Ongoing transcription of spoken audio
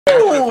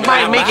Ooh,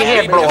 might make your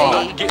head blow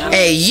off.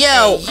 Hey,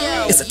 yo,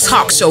 it's a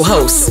talk show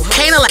host,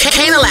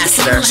 Kaynah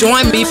Lassiter.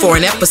 Join me for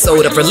an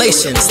episode of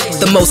Relations,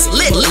 the most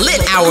lit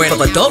hour of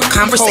adult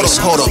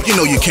conversation. Hold up, you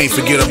know you can't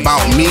forget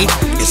about me.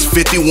 It's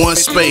 51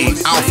 Spade,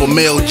 alpha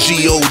male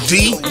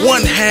G-O-D,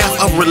 one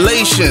half of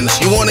Relations.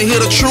 You wanna hear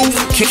the truth?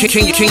 Can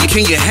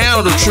you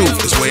handle the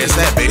truth? It's where it's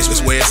at, baby.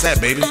 It's where it's at,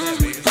 baby.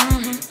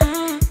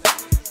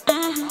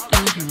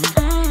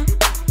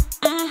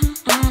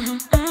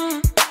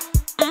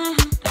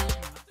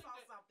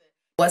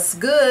 What's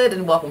good,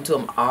 and welcome to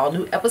an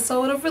all-new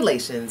episode of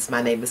Relations.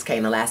 My name is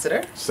Kaynah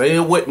Lassiter. Say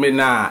it with me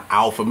now.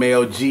 Alpha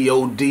male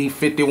G-O-D,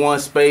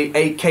 51 Spade,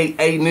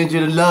 a.k.a. Ninja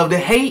to Love to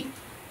Hate.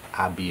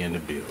 I be in the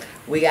building.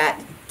 We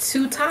got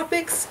two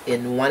topics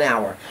in 1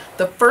 hour.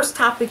 The first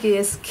topic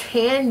is,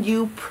 can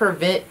you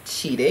prevent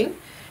cheating?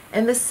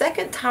 And the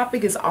second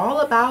topic is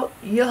all about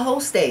your hoe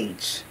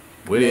stage.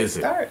 What is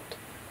it?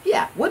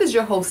 Yeah, what is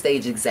your hoe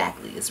stage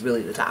exactly is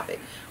really the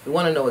topic. We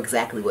want to know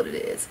exactly what it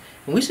is.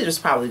 And we should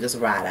probably just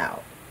ride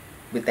out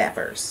with that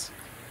first.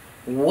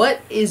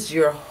 What is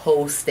your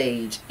hoe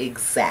stage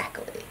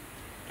exactly?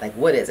 Like,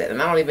 what is it?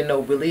 And I don't even know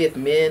really if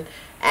men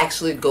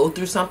actually go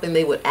through something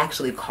they would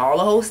actually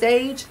call a hoe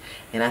stage.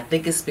 And I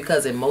think it's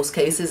because in most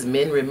cases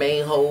men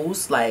remain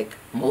hoes like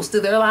most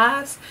of their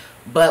lives,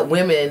 but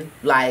women,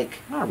 like,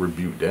 I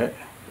rebuke that.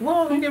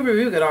 well, you can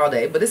rebuke it all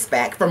day, but it's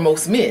fact for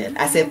most men.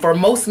 I said for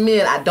most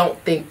men, I don't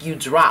think you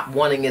drop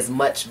wanting as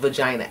much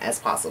vagina as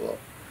possible.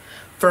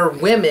 For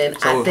women,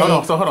 I think.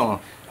 Hold on.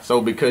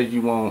 So because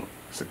you want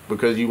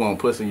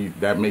pussy,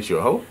 that makes you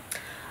a hoe?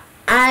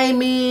 I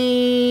mean,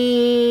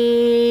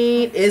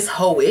 it's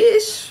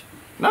hoe-ish.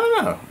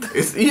 No.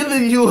 It's either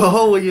you a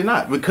hoe or you're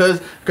not.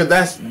 Because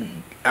that's,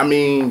 I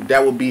mean,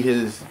 that would be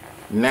his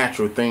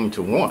natural thing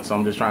to want. So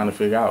I'm just trying to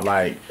figure out,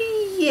 like.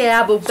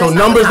 Yeah, but so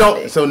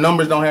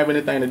numbers don't have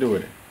anything to do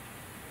with it.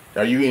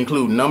 Are you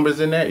including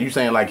numbers in that? Are you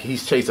saying like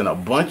he's chasing a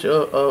bunch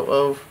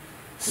of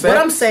sex? What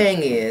I'm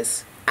saying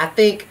is, I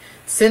think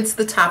since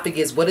the topic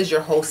is what is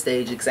your hoe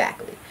stage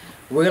exactly,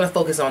 we're going to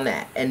focus on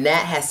that. And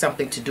that has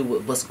something to do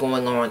with what's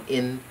going on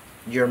in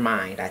your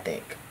mind, I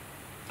think.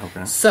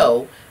 Okay.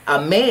 So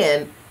a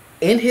man,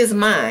 in his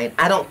mind,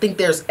 I don't think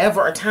there's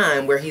ever a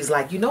time where he's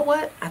like, you know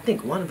what? I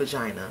think one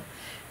vagina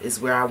is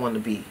where I want to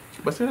be.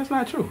 But see, that's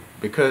not true.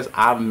 Because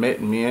I've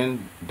met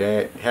men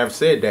that have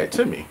said that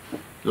to me.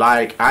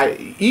 Like,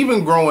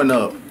 even growing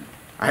up,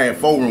 I had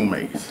 4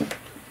 roommates.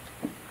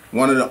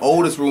 One of the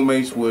oldest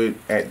roommates would,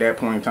 at that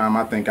point in time,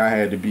 I think I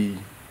had to be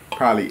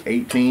probably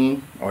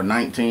 18 or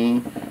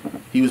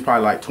 19. He was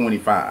probably like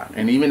 25.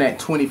 And even at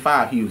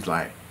 25, he was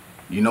like,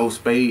 you know,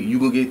 Spade, you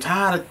gonna get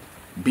tired of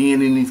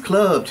being in these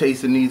clubs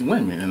chasing these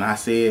women. And I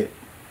said,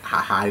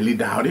 I highly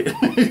doubt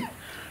it.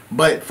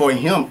 But for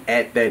him,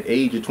 at that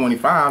age of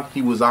 25,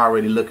 he was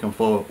already looking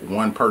for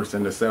one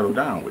person to settle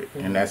down with.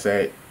 And that's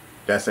at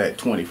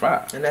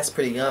 25. And that's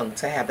pretty young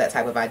to have that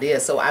type of idea.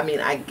 So, I mean,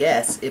 I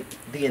guess if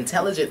the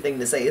intelligent thing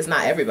to say is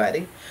not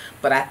everybody,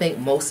 but I think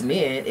most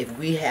men, if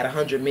we had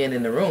 100 men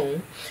in the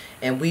room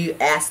and we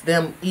asked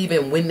them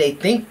even when they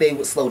think they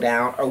would slow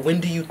down, or when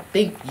do you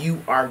think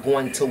you are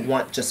going to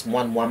want just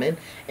one woman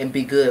and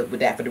be good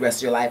with that for the rest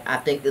of your life, I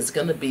think it's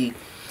going to be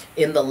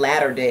in the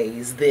latter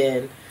days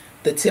than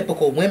the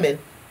typical women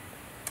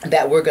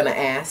that we're going to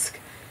ask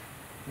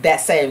that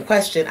same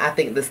question. I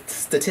think the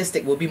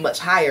statistic will be much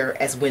higher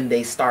as when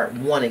they start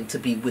wanting to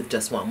be with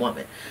just one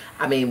woman.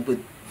 I mean,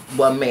 with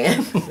one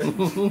man.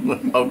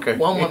 Okay.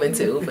 One woman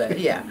too, but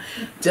yeah.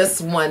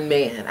 Just one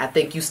man. I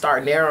think you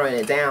start narrowing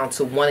it down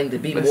to wanting to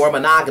be more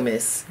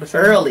monogamous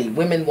early.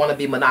 Women want to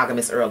be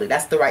monogamous early.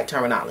 That's the right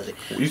terminology.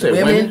 You say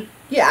women?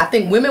 Yeah, I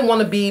think women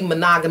want to be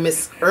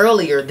monogamous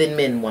earlier than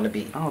men want to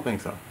be. I don't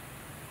think so.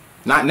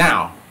 Not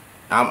now.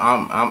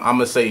 I'm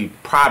gonna say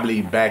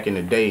probably back in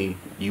the day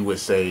you would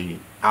say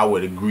I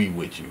would agree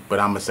with you, but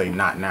I'm gonna say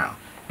not now,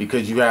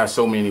 because you have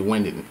so many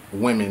women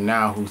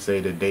now who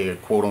say that they are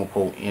quote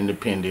unquote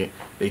independent.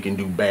 They can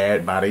do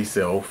bad by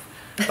themselves.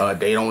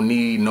 They don't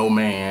need no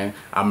man.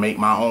 I make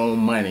my own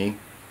money,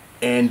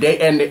 and they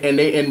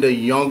in the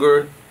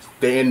younger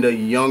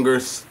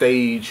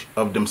stage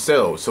of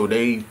themselves, so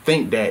they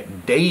think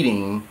that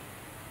dating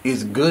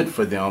is good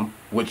for them,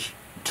 which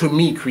to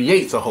me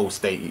creates a whole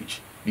stage,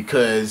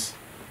 because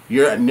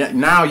you're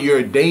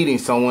dating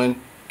someone,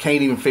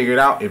 can't even figure it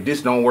out. If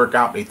this don't work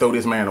out, they throw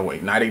this man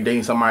away. Now they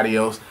dating somebody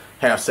else,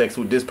 have sex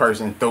with this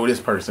person, throw this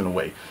person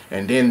away,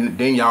 and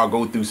then y'all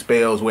go through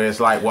spells where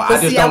it's like, well, but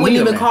I just I don't wouldn't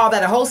need even a man. call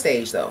that a whole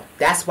stage though.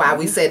 That's why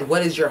we said,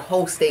 what is your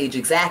whole stage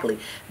exactly?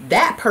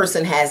 That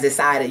person has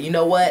decided, you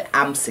know what,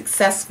 I'm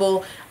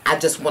successful, I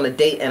just want to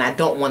date and I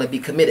don't want to be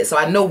committed. So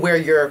I know where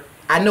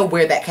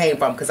that came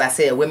from, because I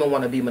said women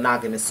want to be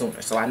monogamous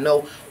sooner. So I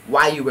know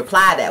why you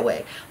reply that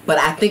way. But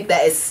I think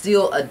that is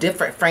still a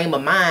different frame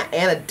of mind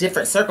and a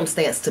different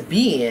circumstance to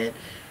be in,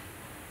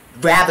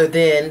 rather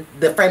than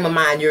the frame of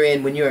mind you're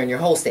in when you're in your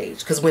whole stage.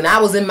 Because when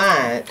I was in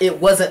mine, it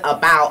wasn't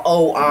about,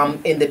 oh,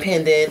 I'm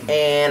independent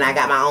and I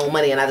got my own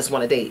money and I just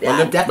want to date.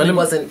 That definitely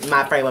wasn't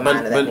my frame of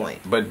mind at that point.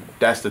 But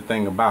that's the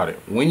thing about it.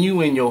 When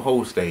you in your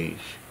whole stage,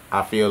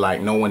 I feel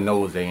like no one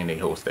knows they in their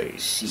whole stage.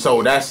 Shit.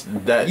 So that's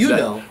that. You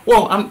know.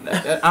 Well, I'm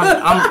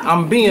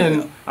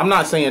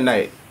not saying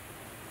that.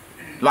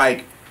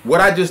 Like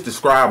what I just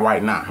described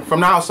right now,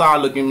 from the outside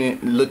looking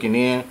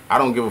in, I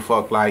don't give a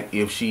fuck. Like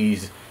if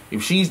she's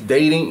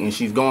dating and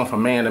she's going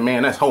from man to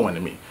man, that's hoeing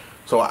to me.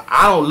 So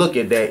I don't look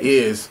at that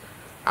as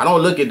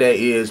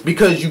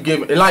because you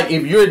give, like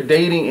if you're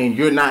dating and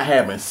you're not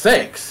having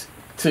sex.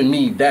 To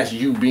me, that's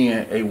you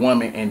being a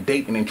woman and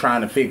dating and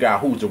trying to figure out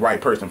who's the right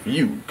person for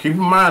you. Keep in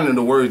mind in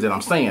the words that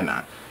I'm saying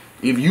now.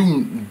 If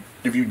you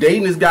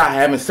dating this guy,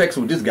 having sex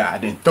with this guy,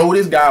 then throw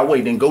this guy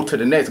away, then go to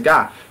the next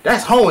guy,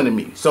 that's hoeing to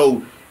me.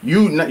 So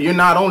you're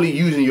not only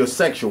using your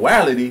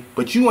sexuality,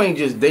 but you ain't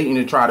just dating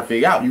to try to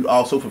figure out. You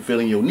also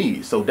fulfilling your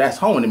needs. So that's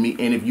hoeing to me.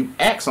 And if you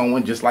ask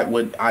someone just like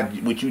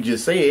what you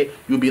just said,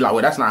 you'll be like,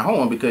 well, that's not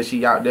hoeing because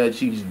she out there,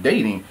 she's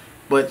dating,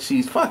 but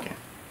she's fucking.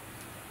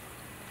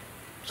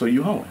 So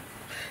you hoeing.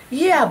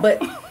 Yeah, but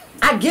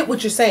I get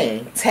what you're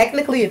saying.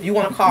 Technically, if you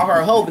want to call her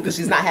a hoe because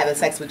she's not having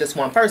sex with just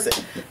one person.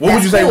 What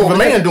would you say with a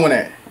man doing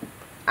that?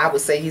 I would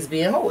say he's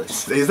being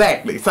hoish.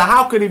 Exactly. So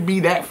how could it be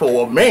that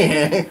for a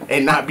man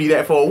and not be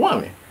that for a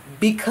woman?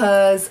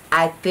 Because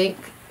I think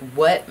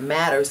what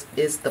matters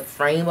is the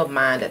frame of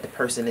mind that the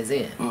person is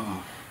in.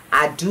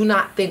 I do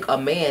not think a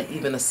man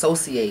even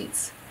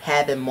associates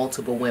having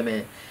multiple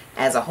women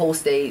as a whole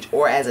stage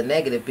or as a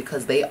negative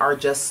because they are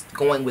just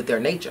going with their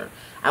nature.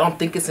 I don't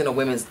think it's in a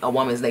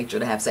woman's nature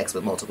to have sex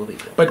with multiple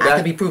people. But I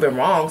could be proven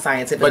wrong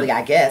scientifically,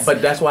 I guess.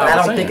 But that's why I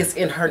don't think it's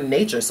in her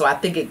nature. So I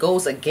think it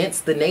goes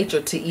against the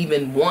nature to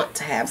even want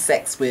to have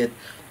sex with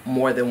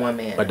more than one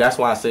man. But that's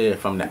why I said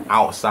from the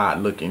outside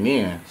looking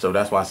in. So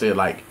that's why I said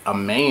like a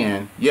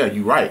man. Yeah,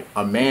 you're right.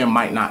 A man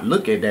might not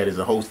look at that as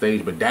a whole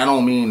stage, but that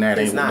don't mean that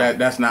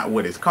that's not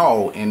what it's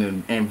called,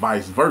 and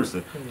vice versa.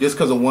 Mm-hmm. Just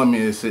because a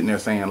woman is sitting there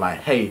saying like,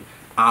 "Hey,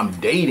 I'm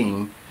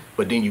dating,"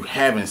 but then you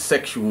having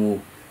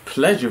sexual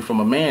pleasure from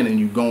a man and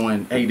you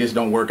going, hey, this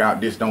don't work out,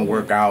 this don't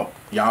work out.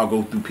 Y'all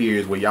go through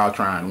periods where y'all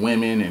trying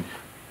women and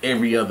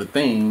every other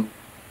thing.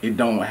 It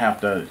don't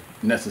have to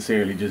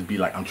necessarily just be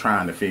like I'm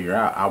trying to figure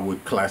out. I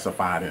would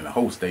classify it in a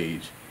whole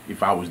stage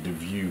if I was to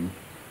view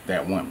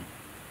that woman.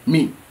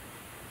 Me.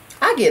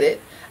 I get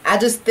it. I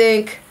just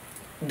think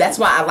that's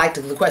why I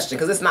liked the question,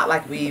 because it's not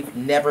like we've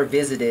never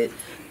visited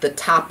the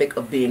topic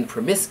of being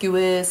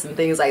promiscuous and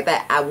things like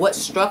that. What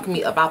struck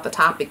me about the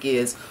topic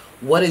is,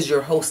 what is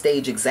your whole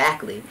stage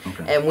exactly?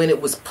 Okay. And when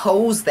it was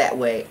posed that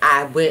way,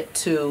 I went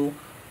to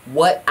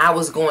what I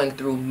was going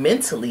through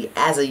mentally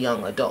as a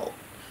young adult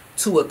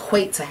to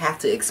equate to have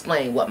to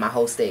explain what my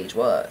whole stage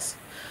was.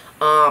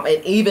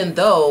 And even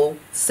though,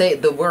 say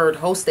the word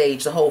whole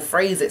stage, the whole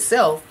phrase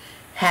itself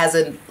has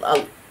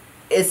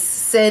it's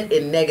said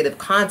in negative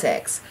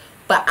context,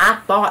 but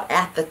I thought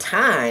at the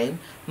time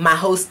my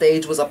whole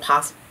stage was a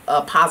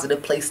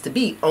positive place to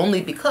be, only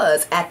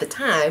because at the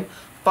time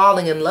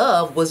falling in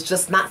love was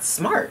just not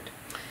smart.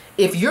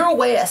 If you're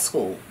away at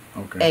school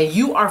and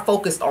you are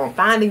focused on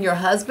finding your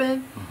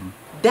husband,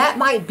 that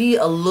might be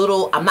a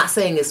little, I'm not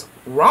saying it's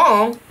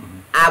wrong,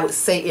 I would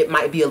say it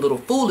might be a little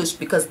foolish,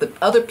 because the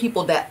other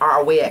people that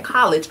are away at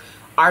college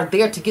are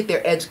there to get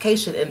their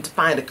education and to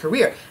find a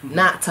career,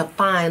 not to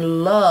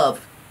find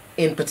love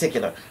in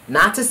particular.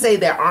 Not to say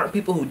there aren't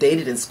people who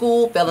dated in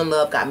school, fell in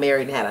love, got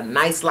married, and had a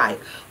nice life.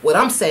 What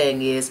I'm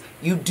saying is,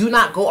 you do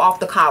not go off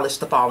to college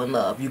to fall in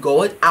love. You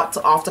go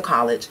off to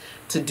college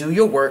to do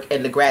your work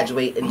and to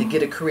graduate and to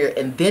get a career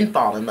and then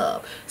fall in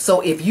love. So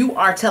if you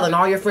are telling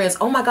all your friends,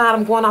 oh my God,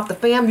 I'm going off to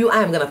FAMU,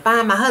 I am going to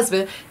find my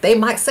husband, they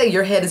might say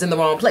your head is in the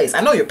wrong place.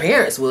 I know your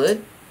parents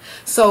would.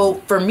 So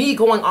for me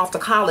going off to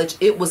college,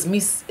 it was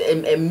me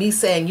and me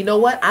saying, you know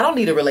what, I don't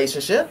need a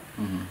relationship.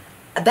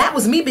 That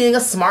was me being a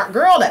smart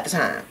girl at the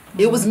time.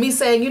 It was me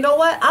saying, you know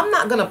what, I'm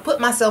not going to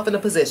put myself in a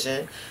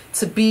position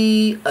to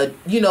be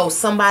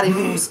somebody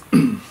who's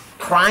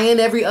crying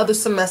every other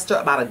semester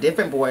about a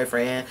different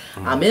boyfriend.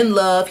 I'm in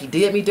love. He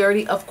did me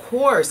dirty. Of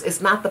course,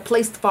 it's not the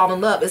place to fall in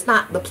love. It's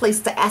not the place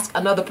to ask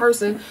another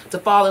person to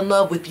fall in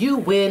love with you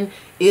when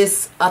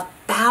it's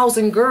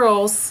 1,000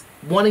 girls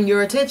wanting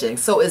your attention.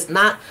 So it's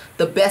not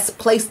the best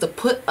place to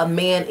put a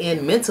man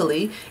in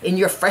mentally in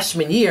your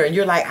freshman year. And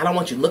you're like, I don't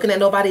want you looking at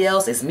nobody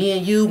else. It's me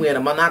and you. We're in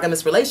a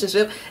monogamous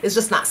relationship. It's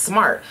just not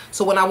smart.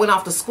 So when I went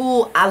off to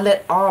school, I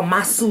let all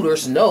my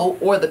suitors know,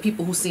 or the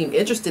people who seemed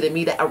interested in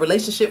me, that a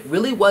relationship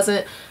really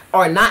wasn't,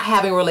 or not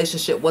having a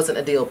relationship wasn't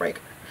a deal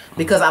breaker.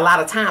 Because a lot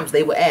of times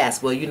they would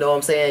ask, well, you know what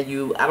I'm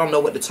saying? I don't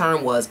know what the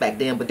term was back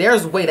then, but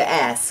there's a way to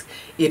ask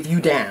if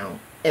you down.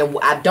 And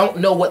I don't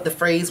know what the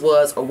phrase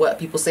was or what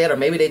people said, or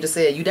maybe they just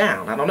said, you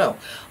down. I don't know.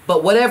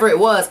 But whatever it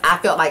was, I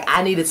felt like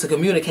I needed to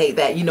communicate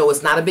that,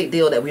 it's not a big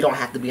deal that we don't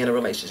have to be in a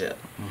relationship.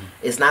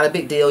 It's not a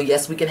big deal.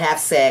 Yes, we can have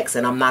sex,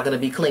 and I'm not going to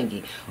be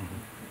clingy.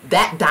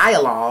 That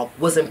dialogue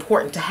was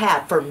important to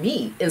have for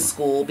me in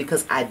school,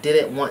 because I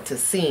didn't want to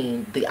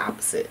seem the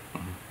opposite.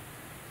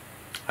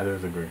 I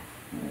disagree.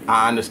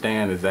 I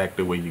understand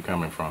exactly where you're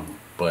coming from,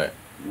 but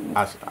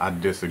I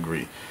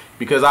disagree.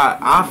 Because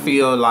I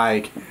feel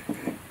like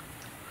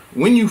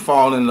when you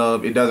fall in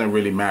love, it doesn't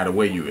really matter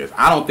where you is.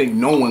 I don't think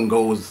no one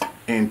goes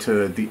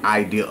into the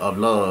idea of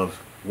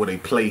love with a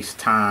place,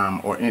 time,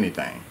 or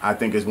anything. I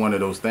think it's one of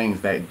those things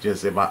that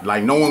just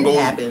no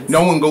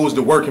one goes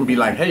to work and be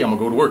like, hey, I'm gonna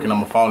go to work and I'm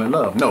gonna fall in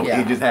love. No,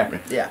 it just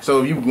happened. Yeah.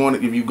 So if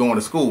you going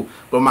to school,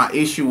 but my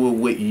issue with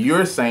what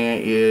you're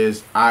saying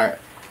is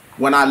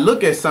when I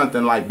look at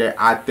something like that,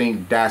 I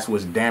think that's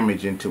what's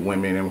damaging to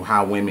women and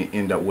how women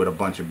end up with a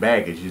bunch of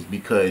baggage is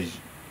because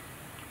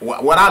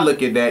what I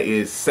look at that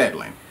is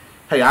settling.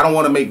 Hey, I don't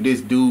want to make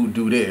this dude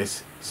do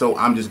this, so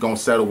I'm just gonna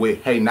settle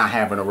with, hey, not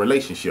having a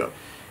relationship.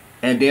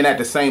 And then at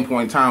the same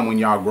point in time, when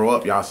y'all grow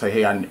up, y'all say,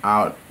 hey,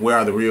 where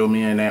are the real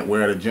men at?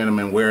 Where are the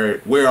gentlemen?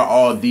 Where are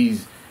all the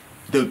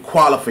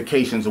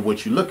qualifications of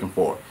what you're looking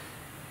for?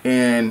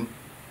 And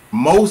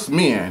most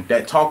men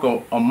that talk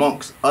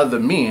amongst other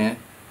men,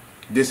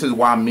 this is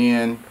why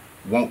men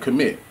won't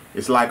commit.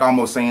 It's like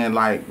almost saying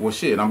like, well,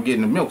 shit, I'm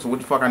getting the milk, so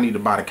what the fuck I need to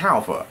buy the cow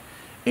for?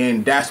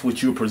 And that's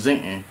what you're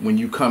presenting when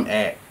you come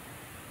at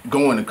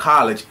going to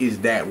college is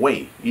that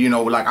way. You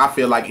know, like I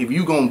feel like if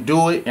you gonna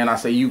do it and I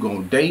say you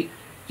gonna date,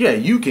 yeah,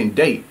 you can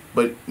date,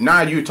 but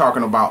now you're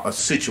talking about a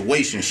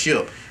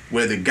situationship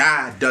where the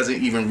guy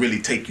doesn't even really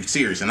take you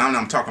serious. And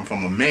I'm talking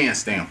from a man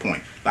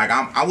standpoint. Like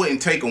I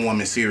wouldn't take a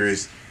woman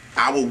serious.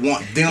 I would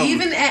want them.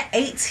 Even at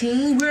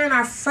 18, we're in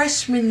our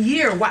freshman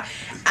year. Why?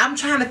 I'm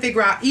trying to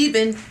figure out,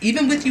 even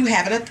with you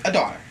having a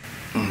daughter,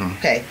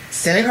 okay,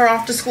 sending her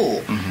off to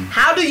school,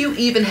 how do you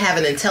even have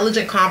an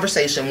intelligent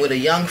conversation with a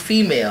young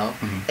female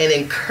and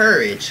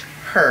encourage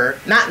her,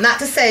 not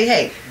to say,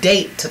 hey,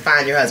 date to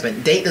find your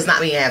husband. Date does not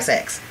mean have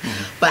sex.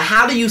 But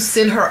how do you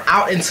send her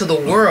out into the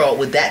world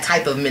with that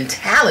type of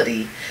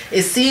mentality?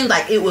 It seemed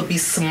like it would be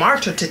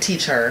smarter to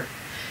teach her,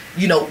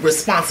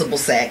 responsible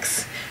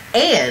sex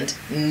and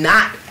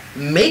not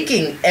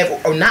making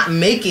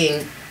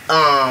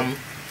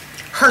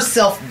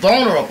herself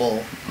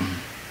vulnerable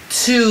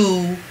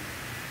to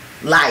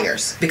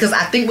liars. Because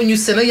I think when you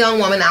send a young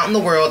woman out in the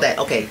world that,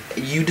 okay,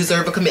 you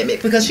deserve a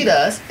commitment, because she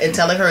does, and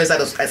telling her is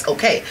that's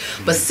okay,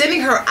 but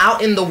sending her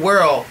out in the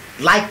world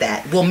like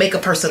that will make a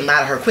person lie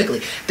to her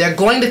quickly. They're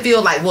going to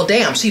feel like, well,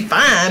 damn, she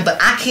fine, but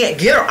I can't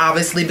get her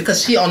obviously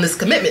because she on this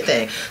commitment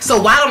thing.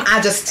 So why don't I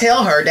just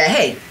tell her that,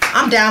 hey,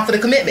 I'm down for the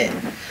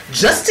commitment,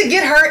 just to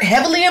get her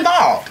heavily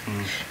involved,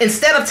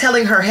 instead of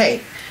telling her,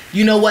 hey,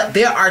 you know what?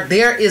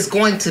 There is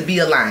going to be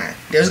a line.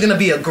 There's going to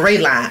be a gray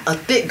line, a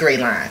thick gray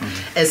line.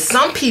 And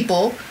some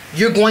people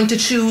you're going to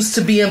choose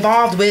to be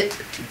involved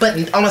with,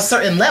 but on a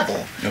certain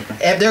level. Okay.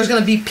 And there's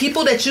going to be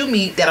people that you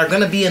meet that are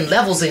going to be in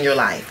levels in your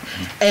life.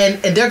 And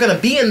they're going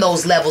to be in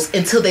those levels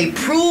until they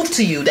prove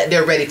to you that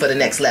they're ready for the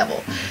next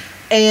level.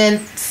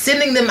 And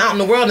sending them out in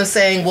the world and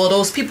saying, well,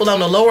 those people on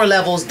the lower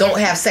levels don't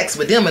have sex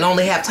with them and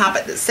only have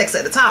sex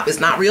at the top is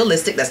not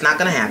realistic. That's not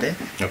going to happen.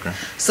 Okay.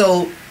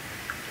 So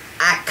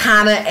I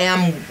kind of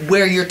am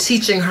where you're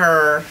teaching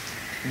her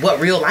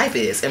what real life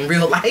is. And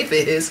real life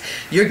is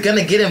you're going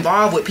to get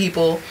involved with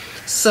people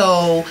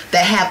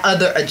that have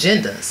other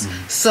agendas.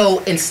 So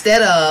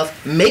instead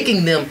of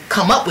making them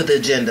come up with an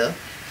agenda,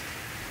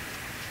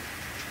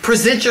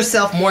 present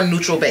yourself more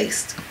neutral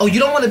based. Oh, you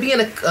don't want to be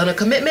in a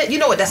commitment? You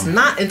know what? That's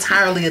not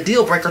entirely a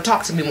deal breaker.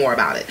 Talk to me more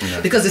about it.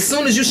 Yeah. Because as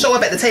soon as you show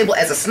up at the table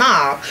as a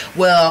snob,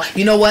 well,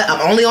 you know what?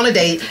 I'm only on a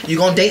date. You're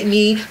going to date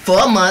me for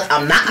a month.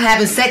 I'm not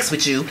having sex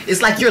with you.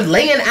 It's like you're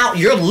laying out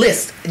your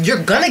list.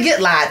 You're going to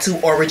get lied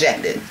to or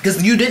rejected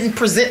because you didn't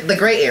present the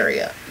gray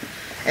area.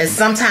 And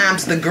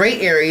sometimes the gray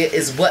area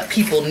is what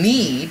people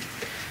need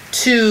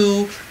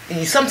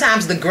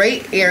Sometimes the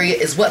gray area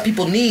is what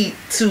people need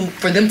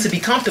for them to be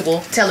comfortable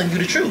telling you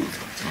the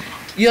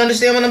truth. You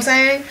understand what I'm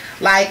saying?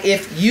 Like,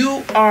 if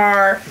you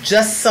are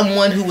just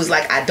someone who was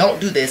like, I don't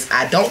do this,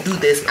 I don't do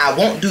this, I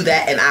won't do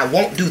that, and I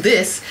won't do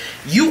this,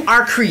 you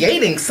are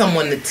creating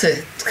someone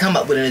to come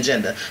up with an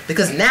agenda.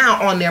 Because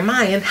now on their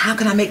mind, how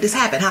can I make this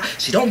happen?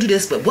 She don't do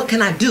this, but what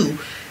can I do?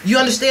 You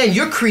understand?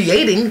 You're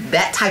creating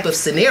that type of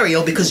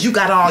scenario because you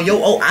got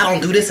all I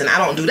don't do this and I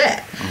don't do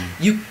that.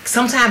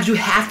 Sometimes you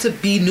have to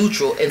be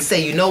neutral and say,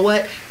 you know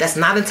what? That's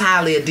not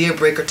entirely a deal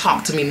breaker.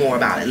 Talk to me more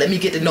about it. Let me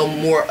get to know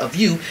more of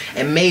you,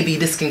 and maybe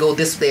this can go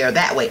this way or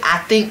that way. I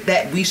think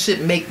that we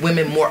should make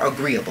women more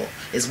agreeable,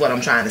 is what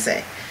I'm trying to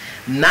say.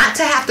 Not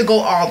to have to go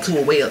all to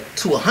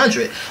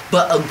 100,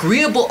 but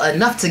agreeable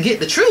enough to get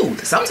the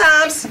truth.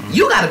 Sometimes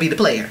you got to be the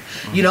player.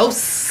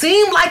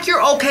 Seem like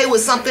you're okay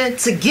with something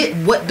to get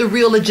what the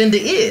real agenda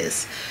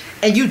is.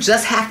 And you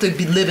just have to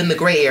live in the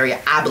gray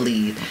area, I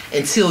believe,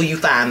 until you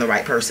find the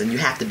right person. You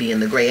have to be in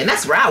the gray. And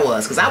that's where I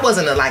was, because I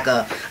wasn't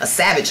a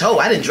savage hoe.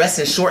 I didn't dress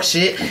in short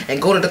shit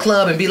and go to the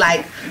club and be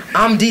like,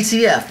 I'm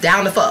DTF,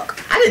 down to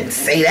fuck. I didn't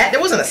say that.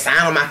 There wasn't a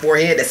sign on my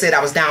forehead that said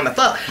I was down to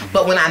fuck.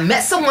 But when I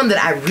met someone that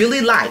I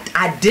really liked,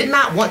 I did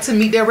not want to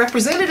meet their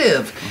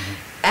representative.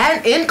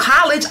 And in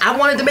college, I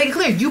wanted to make it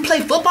clear, you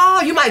play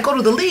football, you might go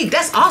to the league.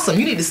 That's awesome.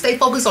 You need to stay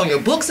focused on your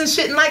books and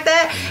shit and like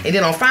that. And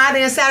then on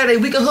Friday and Saturday,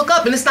 we can hook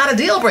up and it's not a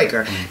deal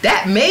breaker.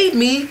 That made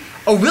me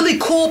a really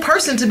cool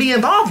person to be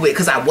involved with,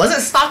 because I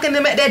wasn't stalking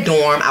them at their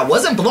dorm. I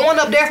wasn't blowing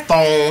up their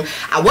phone.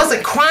 I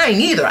wasn't crying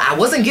either. I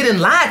wasn't getting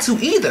lied to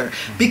either,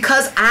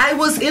 because I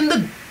was in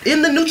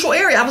the neutral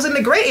area. I was in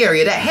the gray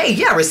area that, hey,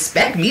 yeah,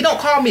 respect me. Don't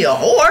call me a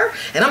whore,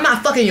 and I'm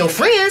not fucking your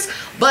friends,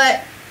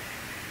 but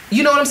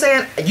you know what I'm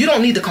saying? You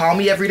don't need to call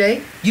me every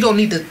day. You don't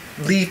need to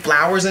leave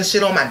flowers and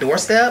shit on my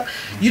doorstep.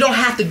 You don't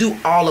have to do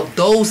all of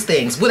those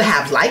things. Would I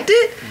have liked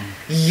it?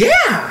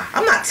 Yeah.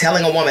 I'm not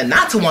telling a woman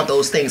not to want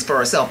those things for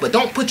herself, but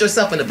don't put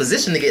yourself in a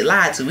position to get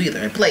lied to either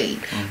and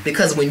played.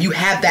 Because when you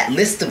have that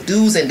list of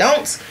do's and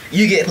don'ts,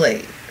 you get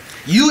played.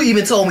 You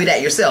even told me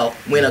that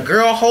yourself. When a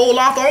girl hold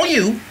off on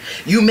you,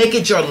 you make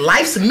it your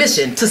life's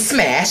mission to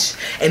smash,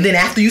 and then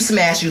after you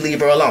smash, you leave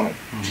her alone.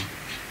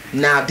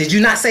 Now, did you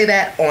not say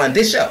that on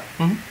this show?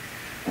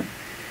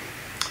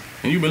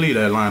 And you believe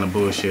that line of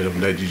bullshit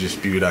that you just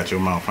spewed out your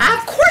mouth? Huh?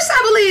 Of course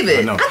I believe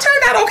it. I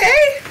turned out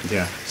okay.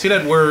 Yeah. See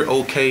that word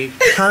okay?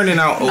 Turning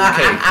out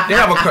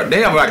okay.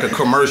 They have like a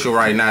commercial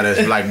right now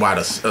that's like about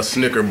a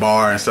Snicker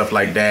bar and stuff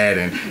like that,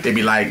 and they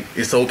be like,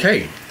 it's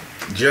okay.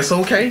 Just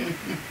okay.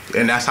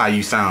 And that's how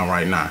you sound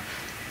right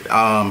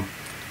now.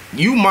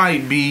 You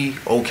might be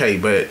okay,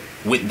 but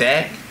with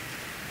that,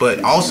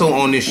 but also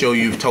on this show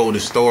you've told a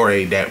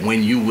story that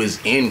when you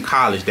was in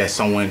college that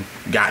someone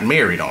got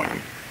married on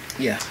you.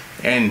 Yeah.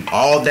 And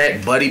all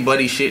that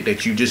buddy shit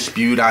that you just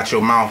spewed out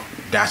your mouth,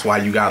 that's why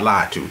you got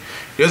lied to.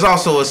 There's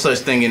also a such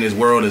thing in this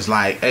world as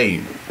like,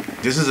 hey,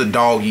 this is a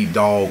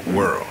dog-eat-dog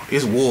world.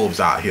 It's wolves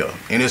out here.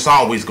 And it's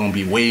always going to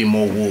be way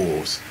more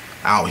wolves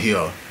out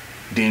here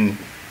than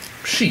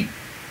sheep.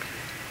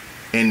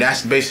 And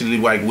that's basically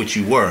like what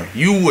you were.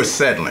 You were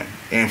settling.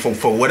 And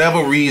for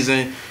whatever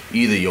reason,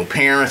 either your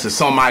parents or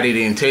somebody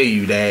didn't tell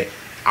you that,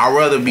 I'd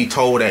rather be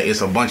told that it's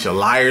a bunch of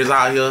liars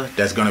out here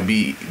that's gonna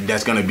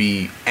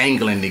be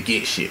angling to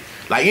get shit.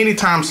 Like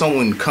anytime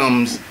someone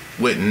comes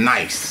with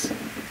nice,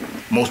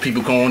 most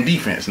people go on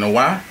defense. Know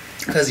why?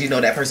 Because you know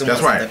that person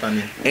wants something from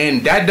you.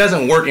 And that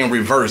doesn't work in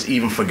reverse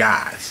even for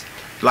guys.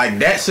 Like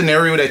that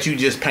scenario that you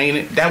just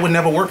painted, that would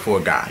never work for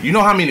a guy. You know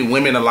how many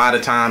women a lot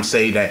of times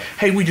say that,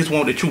 hey, we just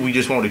want the truth, we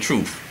just want the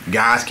truth.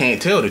 Guys can't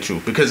tell the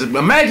truth. Because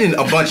imagine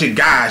a bunch of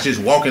guys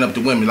just walking up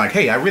to women like,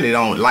 hey, I really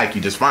don't like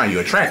you, just find you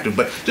attractive,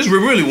 but just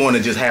really want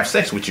to just have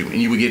sex with you,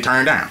 and you would get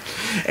turned down.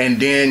 And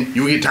then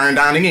you would get turned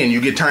down again,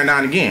 you get turned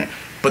down again.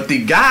 But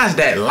the guys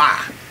that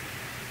lie,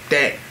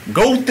 that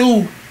go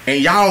through and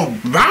y'all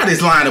buy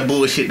this line of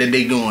bullshit that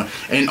they doing,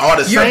 and all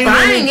the You're same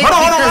buying it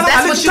because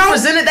that's what you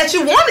presented that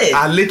you wanted.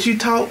 I let you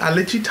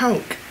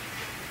talk.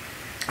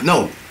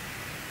 No.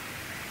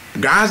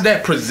 Guys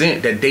that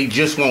present that they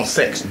just want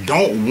sex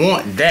don't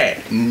want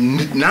that.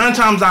 9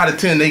 times out of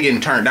 10 they getting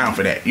turned down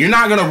for that. You're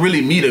not gonna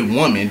really meet a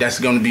woman that's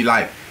gonna be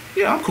like,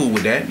 yeah, I'm cool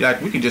with that.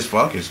 Like, we can just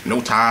fuck. It's no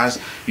ties,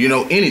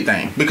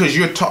 anything. Because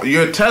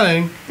you're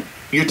telling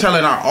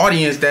our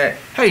audience that,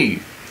 hey,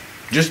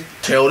 just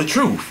tell the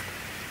truth.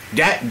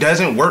 That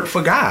doesn't work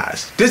for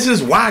guys. This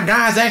is why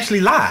guys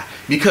actually lie.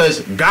 Because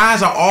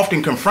guys are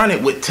often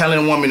confronted with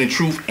telling women the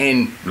truth,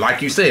 and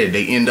like you said,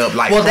 they end up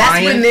like crying. Well,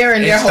 that's when they're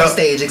in their whole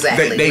stage,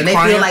 exactly. When they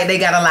feel like they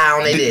got to lie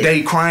on their dick.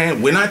 They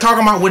crying. We're not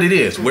talking about what it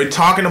is. We're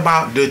talking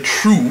about the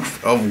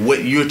truth of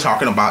what you're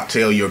talking about.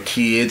 Tell your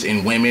kids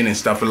and women and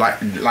stuff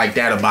like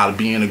that about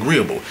being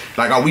agreeable.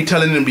 Like, are we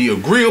telling them to be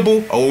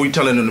agreeable, or are we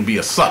telling them to be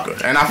a sucker?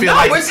 And I feel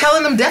like we're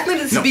telling them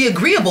definitely to be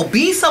agreeable.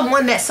 Be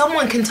someone that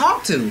someone can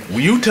talk to.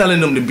 You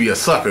telling them to be a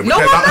sucker? No,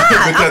 I'm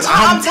not.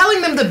 I'm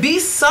telling them to be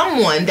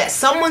someone that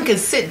someone can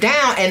sit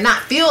down and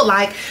not feel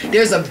like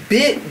there's a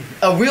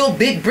real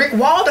big brick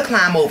wall to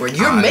climb over.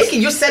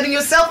 You're setting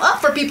yourself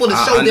up for people to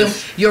show them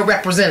your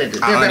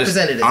representative.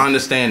 I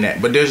understand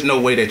that, but there's no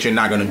way that you're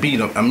not going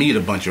to meet a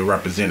bunch of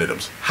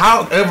representatives.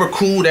 However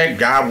cool that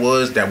guy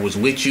was that was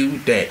with you,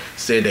 that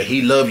said that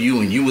he loved you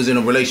and you was in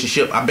a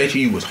relationship, I bet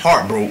you was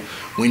heartbroken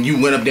when you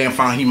went up there and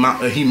found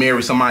he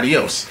married somebody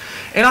else.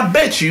 And I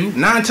bet you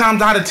 9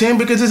 times out of 10,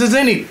 because this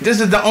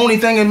is the only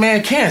thing a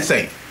man can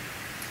say,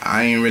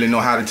 I ain't really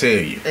know how to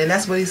tell you. And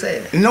that's what he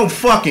said. No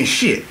fucking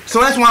shit. So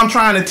that's why I'm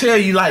trying to tell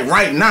you, like,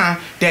 right now,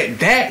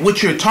 that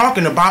what you're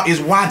talking about is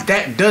why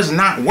that does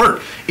not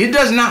work. It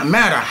does not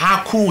matter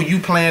how cool you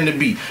plan to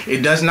be.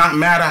 It does not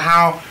matter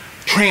how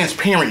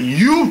transparent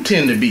you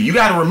tend to be. You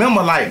got to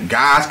remember, like,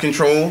 guys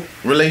control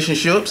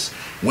relationships,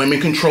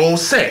 women control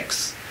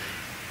sex.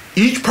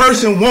 Each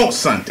person wants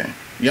something.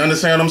 You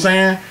understand what I'm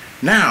saying?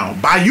 Now,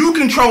 by you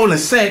controlling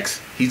sex,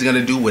 he's going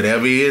to do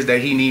whatever it is that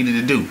he needed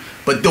to do.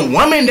 But the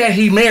woman that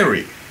he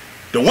married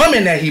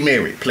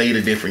played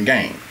a different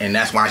game. And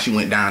that's why she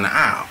went down the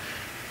aisle.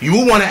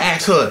 You want to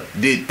ask her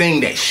the thing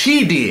that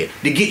she did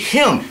to get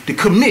him to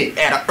commit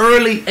at an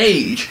early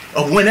age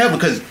of whenever,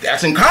 because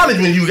that's in college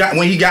when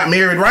he got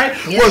married, right?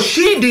 Yeah. Well,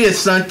 she did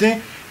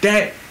something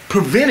that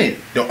prevented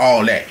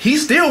all that. He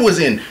still was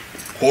in,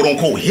 quote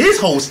unquote, his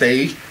whole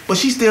stage, but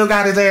she still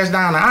got his ass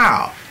down the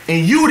aisle.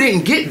 And you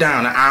didn't get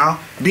down the aisle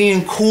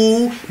being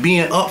cool,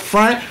 being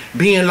upfront,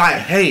 being like,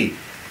 hey,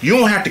 you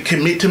don't have to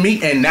commit to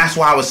me. And that's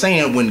why I was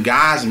saying, when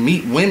guys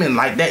meet women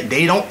like that,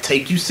 they don't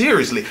take you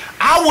seriously.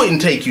 I I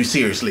wouldn't take you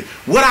seriously.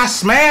 Would I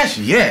smash?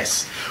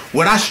 Yes.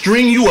 Would I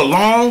string you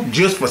along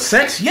just for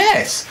sex?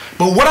 Yes.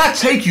 But would I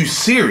take you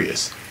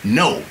serious?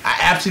 No, I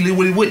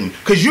absolutely wouldn't.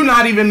 Because you're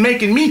not even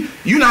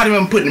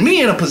putting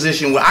me in a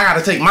position where I got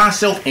to take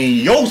myself and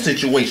your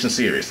situation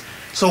serious.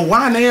 So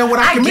why in the hell would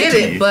I commit to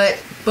you? I get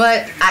it,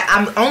 but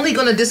I'm only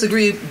going to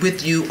disagree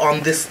with you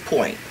on this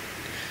point.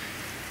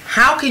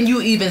 How can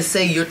you even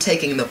say you're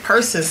taking the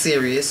person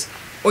serious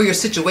or your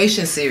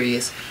situation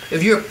serious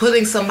if you're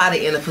putting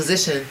somebody in a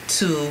position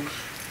to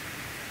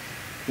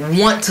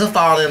want to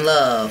fall in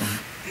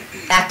love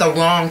at the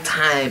wrong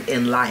time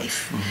in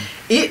life?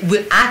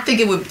 I think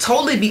it would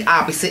totally be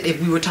opposite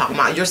if we were talking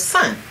about your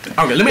son.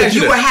 Okay, let me ask you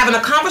If you were this. having a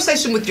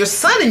conversation with your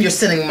son and you're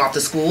sending him off to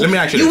school, Let me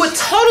ask you you this. would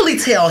totally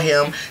tell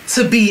him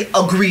to be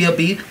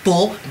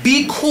agreeable,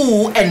 be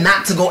cool, and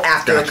not to go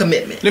after a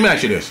commitment. Let me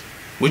ask you this.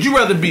 Would you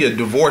rather be a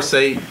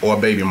divorcee or a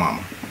baby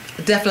mama?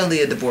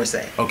 Definitely a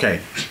divorcee. Okay,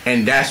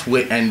 and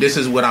this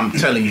is what I'm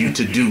telling you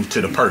to do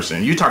to the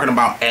person. You're talking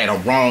about at a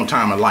wrong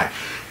time of life.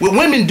 What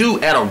women do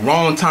at a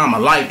wrong time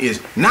of life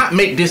is not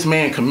make this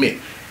man commit.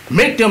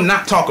 Make them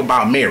not talk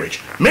about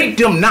marriage. Make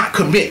them not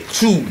commit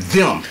to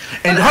them.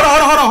 And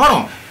hold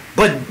on.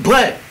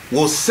 But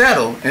we'll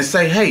settle and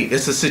say, hey,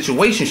 it's a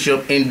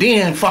situationship, and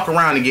then fuck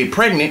around and get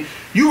pregnant.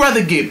 You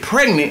rather get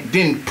pregnant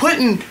than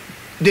putting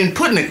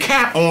a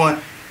cap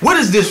on. What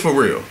is this for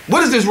real?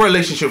 What is this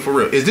relationship for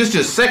real? Is this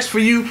just sex for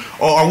you,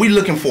 or are we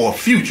looking for a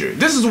future?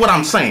 This is what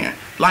I'm saying.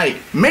 Like,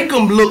 make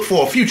them look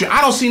for a future.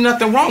 I don't see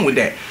nothing wrong with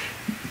that.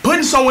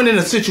 Putting someone in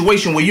a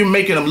situation where you're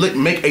making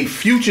them make a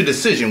future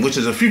decision, which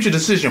is a future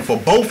decision for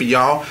both of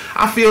y'all,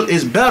 I feel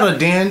is better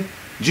than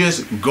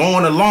just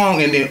going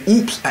along and then,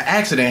 oops, an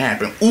accident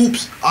happened.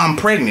 Oops, I'm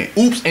pregnant.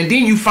 Oops, and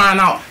then you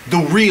find out the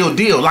real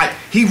deal. Like,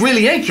 he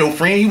really ain't your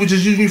friend. He was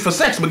just using you for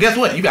sex. But guess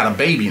what? You got a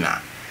baby now.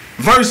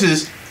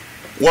 Versus,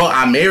 well,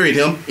 I married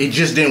him. It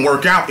just didn't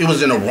work out. It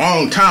was in the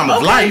wrong time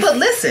of life. But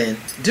listen,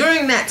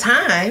 during that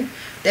time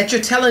that you're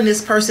telling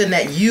this person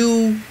that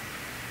you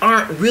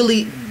aren't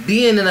really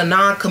being in a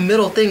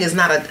non-committal thing is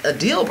not a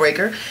deal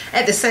breaker,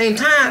 at the same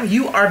time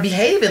you are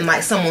behaving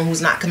like someone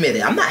who's not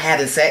committed. I'm not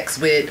having sex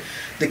with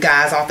the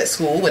guys off at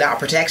school without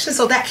protection,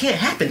 so that can't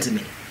happen to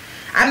me.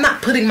 I'm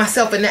not putting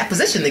myself in that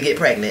position to get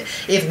pregnant.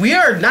 If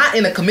we're not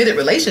in a committed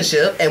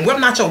relationship and we're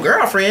not your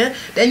girlfriend,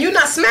 then you're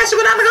not smashing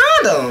without a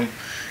condom.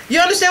 You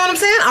understand what I'm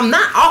saying? I'm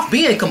not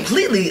being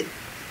completely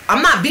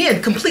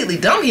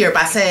dumb here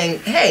by saying,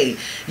 hey,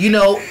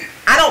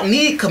 I don't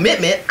need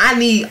commitment. I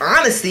need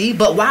honesty.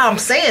 But while I'm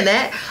saying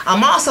that,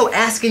 I'm also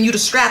asking you to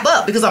strap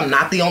up because I'm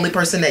not the only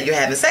person that you're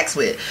having sex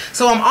with.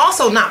 So I'm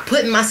also not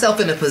putting myself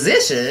in a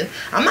position.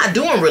 I'm not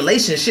doing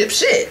relationship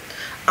shit.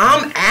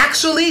 I'm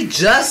actually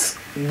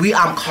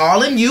I'm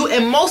calling you,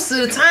 and most of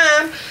the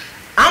time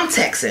I'm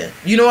texting.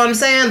 You know what I'm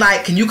saying?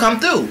 Like, can you come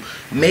through?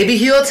 Maybe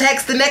he'll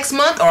text the next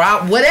month or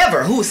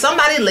whatever.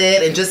 Somebody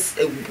led and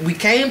we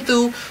came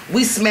through,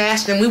 we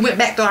smashed, and we went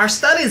back to our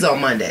studies on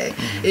Monday.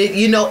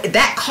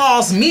 That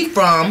caused me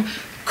from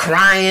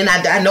crying.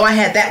 I know I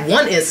had that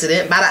one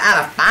incident, but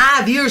out of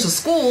 5 years of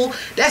school,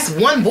 that's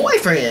one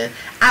boyfriend.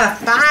 Out of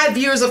 5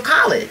 years of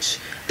college,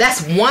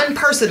 that's one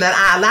person that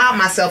I allowed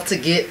myself to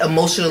get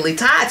emotionally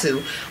tied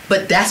to,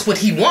 but that's what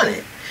he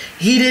wanted.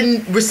 He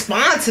didn't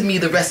respond to me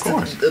the rest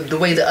of the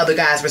way the other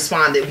guys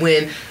responded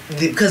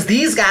because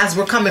these guys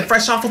were coming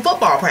fresh off of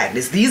football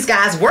practice. These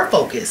guys were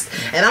focused.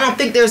 And I don't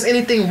think there's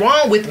anything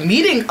wrong with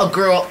meeting a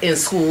girl in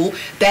school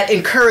that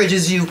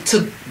encourages you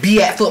to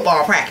be at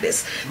football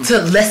practice,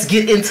 to let's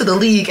get into the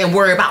league and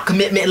worry about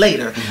commitment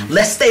later.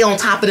 Let's stay on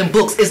top of them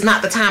books. It's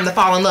not the time to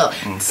fall in love.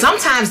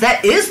 Sometimes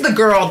that is the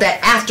girl that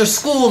after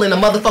school and the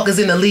motherfuckers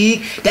in the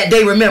league that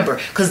they remember.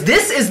 Because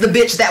this is the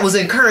bitch that was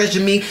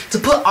encouraging me to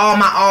put all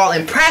my all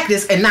in practice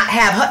and not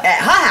have her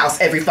at her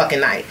house every fucking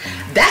night.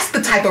 That's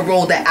the type of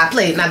role that I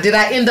played. Now, did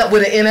I end up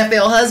with an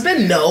NFL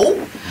husband?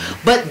 No.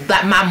 But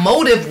my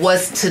motive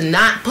was to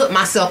not put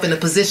myself in a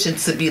position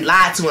to be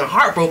lied to and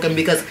heartbroken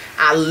because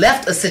I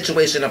left a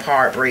situation of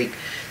heartbreak.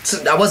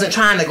 I wasn't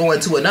trying to go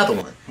into another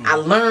one. I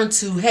learned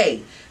to,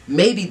 hey,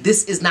 maybe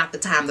this is not the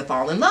time to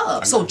fall in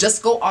love. So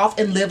just go off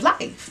and live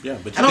life. Yeah,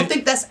 but I don't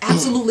think that's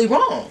absolutely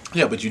wrong.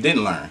 Yeah, but you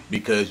didn't learn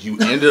because you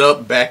ended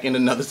up back in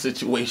another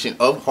situation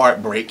of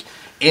heartbreak.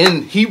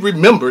 And he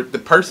remembered the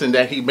person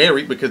that he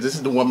married, because this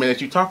is the woman that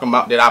you're talking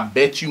about, that I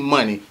bet you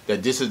money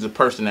that this is the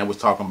person that was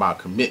talking about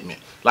commitment.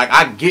 Like,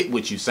 I get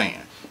what you're saying.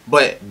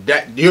 But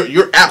that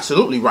you're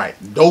absolutely right.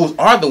 Those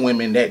are the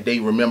women that they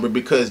remember,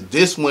 because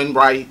this one,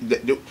 right,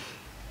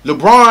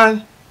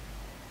 LeBron,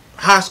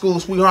 high school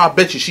sweetheart, I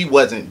bet you she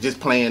wasn't just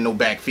playing no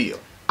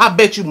backfield. I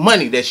bet you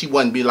money that she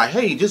wasn't be like,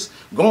 hey, just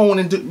go on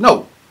and do.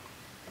 No.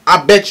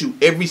 I bet you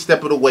every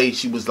step of the way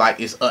she was like,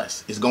 it's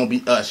us. It's going to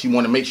be us. She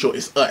want to make sure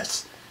it's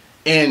us.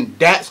 And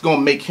that's going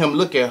to make him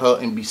look at her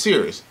and be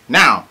serious.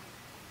 Now,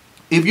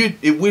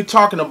 if we're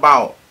talking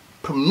about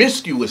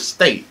promiscuous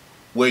state,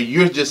 where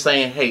you're just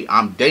saying, hey,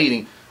 I'm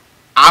dating,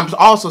 I'm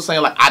also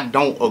saying, like, I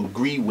don't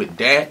agree with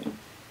that,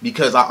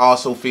 because I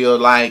also feel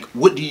like,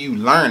 what do you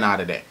learn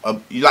out of that?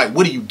 Like,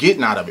 what are you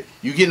getting out of it?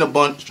 You getting a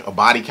bunch of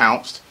body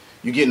counts.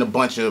 You're getting a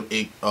bunch of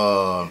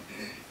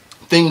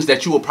things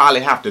that you will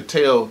probably have to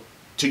tell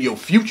to your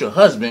future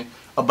husband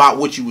about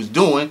what you was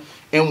doing.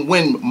 And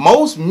when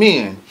most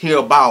men hear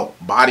about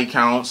body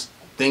counts,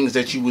 things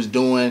that you was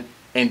doing,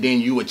 and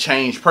then you a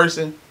changed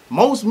person,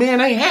 most men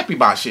ain't happy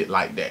about shit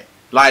like that.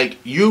 Like,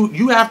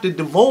 you have to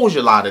divulge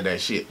a lot of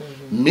that shit.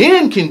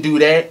 Men can do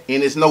that,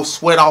 and it's no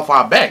sweat off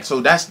our back.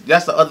 So that's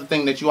the other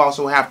thing that you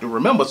also have to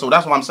remember. So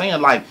that's what I'm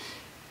saying. Like,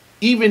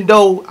 even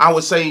though I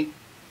would say,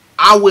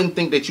 I wouldn't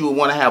think that you would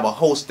want to have a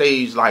whole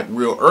stage like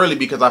real early,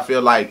 because I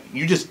feel like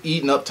you just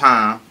eating up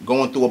time,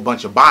 going through a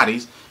bunch of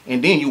bodies,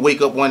 and then you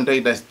wake up one day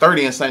that's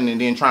 30 and something, and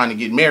then trying to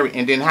get married,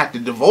 and then have to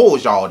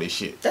divulge all this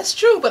shit. That's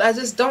true, but I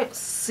just don't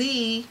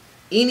see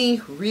any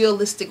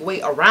realistic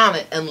way around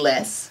it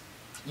unless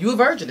you a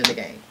virgin in the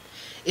game.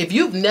 If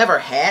you've never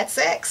had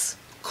sex,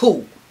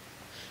 cool,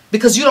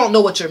 because you don't know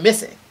what you're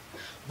missing.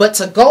 But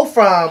to go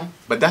from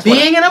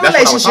being in a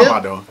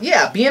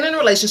relationship, being in a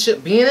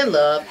relationship, being in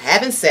love,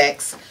 having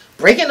sex,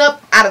 breaking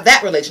up out of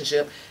that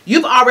relationship,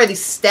 you've already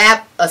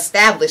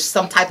established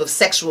some type of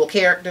sexual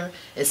character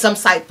and some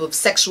type of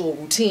sexual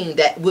routine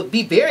that would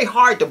be very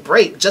hard to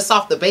break just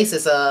off the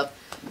basis of,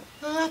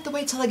 I have to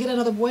wait till I get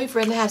another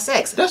boyfriend to have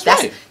sex. That's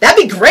right.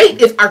 That'd be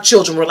great if our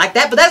children were like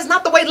that, but that's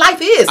not the way life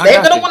is.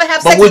 They're going to want to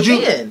have sex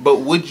again.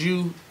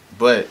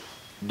 But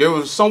there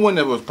was someone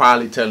that was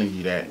probably telling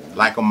you that,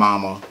 like a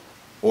mama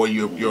or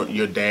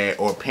your dad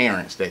or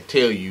parents that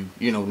tell you,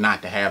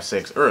 not to have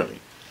sex early.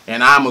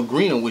 And I'm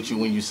agreeing with you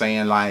when you're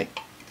saying, like,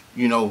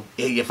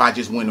 if I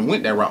just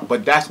went that route.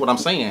 But that's what I'm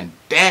saying.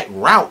 That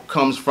route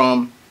comes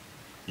from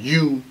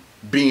you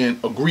being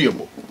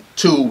agreeable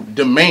to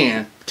the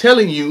man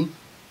telling you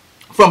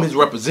from his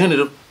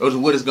representative of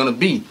what it's going to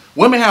be.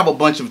 Women have a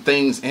bunch of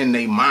things in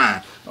their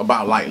mind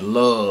about, like,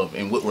 love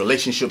and what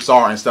relationships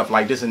are and stuff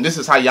like this. And this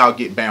is how y'all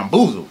get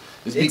bamboozled.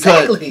 It's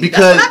because that's what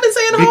I've been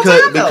saying the whole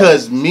time,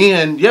 because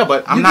men,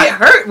 but I'm not. You get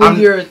hurt when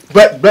you're.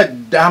 But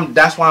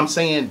that's why I'm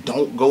saying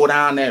don't go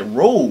down that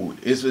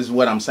road. Is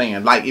what I'm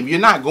saying. Like, if you're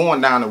not going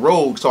down the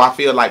road, so I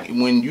feel like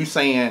when you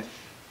saying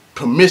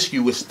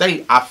promiscuous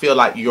state, I feel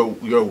like you're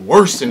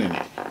worsening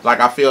it. Like,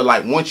 I feel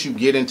like once you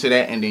get into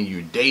that and then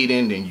you're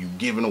dating, then you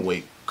giving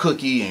away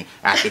cookie and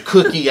after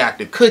cookie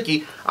after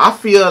cookie, I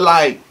feel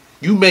like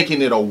you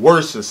making it a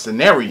worse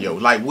scenario.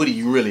 Like, what are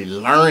you really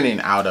learning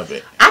out of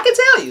it? I can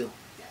tell you.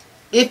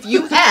 If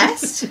you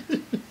asked,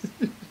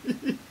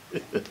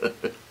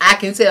 I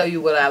can tell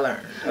you what I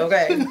learned,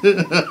 okay?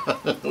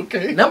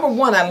 Okay. Number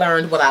one, I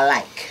learned what I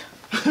like.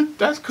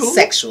 That's cool.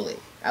 Sexually,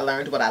 I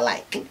learned what I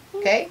like,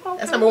 okay?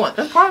 That's number one.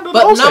 That's part of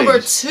but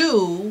number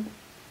two,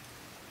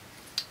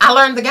 I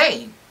learned the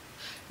game.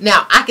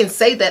 Now, I can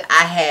say that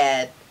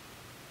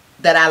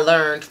I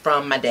learned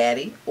from my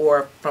daddy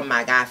or from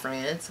my guy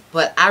friends,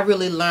 but I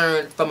really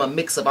learned from a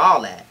mix of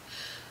all that.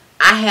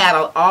 I had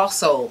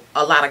also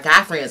a lot of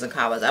guy friends in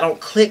college. I don't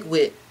click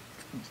with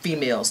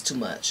females too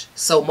much.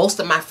 So most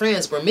of my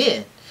friends were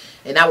men.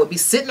 And I would be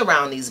sitting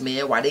around these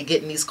men while they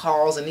getting these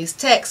calls and these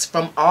texts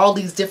from all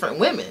these different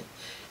women.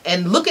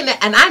 And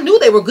and I knew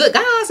they were good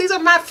guys. These are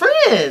my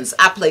friends.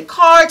 I play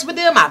cards with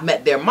them. I've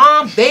met their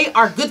mom. They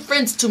are good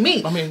friends to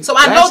me. So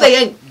I know they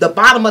ain't the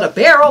bottom of the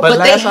barrel,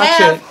 but they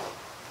have.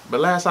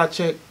 But last I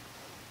checked,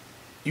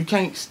 you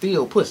can't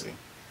steal pussy.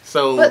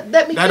 So that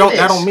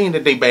don't mean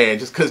that they bad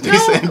just because they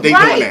say they doing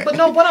that. But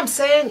no, what I'm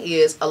saying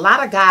is a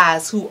lot of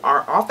guys who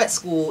are off at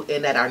school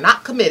and that are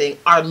not committing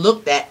are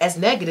looked at as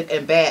negative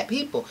and bad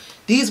people.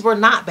 These were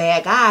not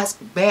bad guys,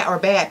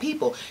 bad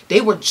people.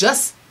 They were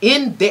just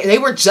they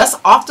were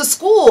just off to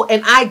school,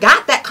 and I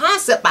got that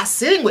concept by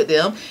sitting with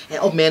them. And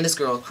oh man, this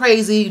girl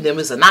crazy. Then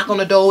there's a knock on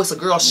the door. It's a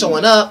girl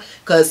showing up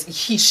because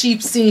she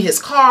seen his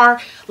car.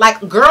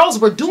 Like, girls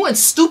were doing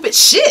stupid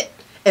shit.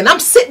 And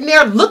I'm sitting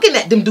there looking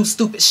at them do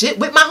stupid shit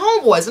with my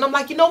homeboys. And I'm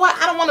like, you know what?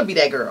 I don't want to be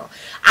that girl.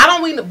 I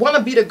don't want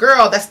to be the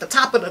girl that's the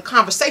top of the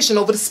conversation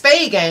over the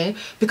spade game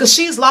because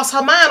she's lost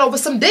her mind over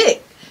some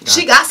dick.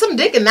 She got some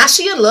dick and now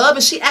she in love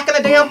and she acting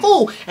a damn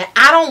fool. And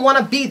I don't want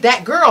to be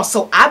that girl.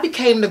 So I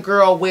became the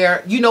girl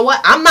where, you know what?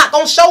 I'm not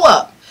going to show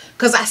up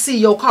because I see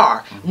your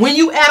car. When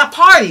you at a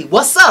party,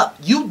 what's up?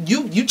 You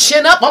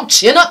chin up, I'm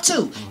chin up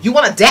too. You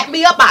want to dap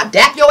me up, I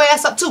dap your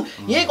ass up too.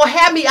 You ain't going to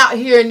have me out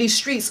here in these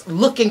streets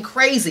looking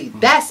crazy.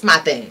 That's my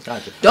thing.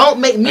 Gotcha. Don't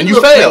make me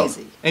look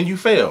crazy. And you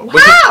failed.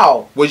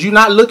 How? Was you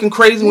not looking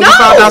crazy when you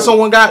found out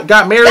someone got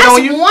married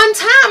on you? That's one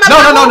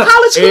time. No.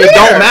 College career. It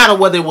don't matter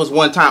whether it was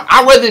one time.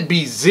 I'd rather it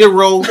be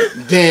zero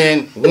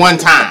than one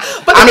time.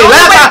 But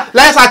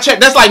last I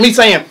checked, that's like me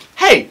saying,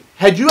 hey,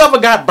 had you ever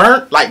got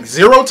burnt like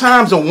 0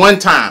 times or 1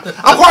 time?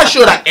 I'm quite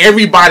sure that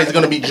everybody's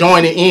going to be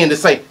joining in to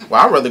say,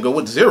 well, I'd rather go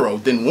with 0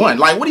 than 1.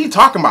 Like, what are you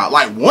talking about?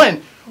 Like,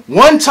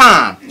 one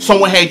time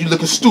someone had you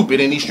looking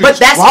stupid in these streets. But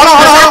that's because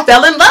I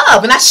fell in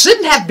love and I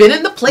shouldn't have been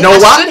in the place.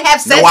 I should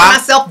have said to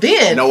myself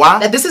then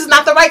that this is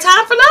not the right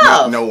time for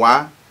love. Know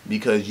why?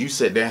 Because you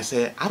sat there and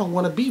said, I don't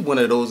want to be one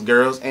of those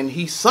girls, and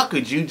he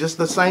suckered you just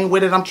the same way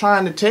that I'm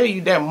trying to tell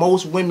you that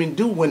most women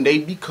do when they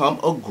become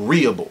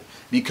agreeable.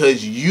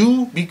 because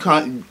you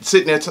become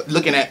sitting there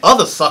looking at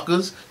other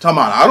suckers talking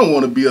about I don't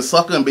want to be a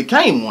sucker and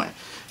became one.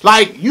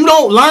 Like, you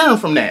don't learn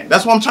from that.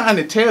 That's what I'm trying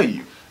to tell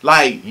you.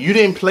 Like, you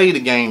didn't play the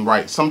game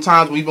right.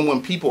 Sometimes even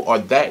when people are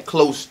that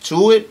close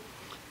to it,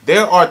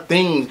 there are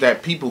things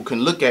that people can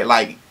look at,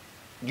 like,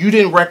 you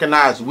didn't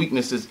recognize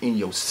weaknesses in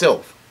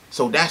yourself.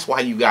 So that's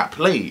why you got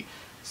played.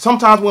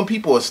 Sometimes when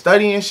people are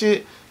studying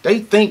shit, they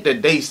think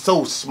that they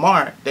so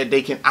smart that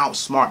they can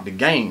outsmart the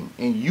game.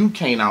 And you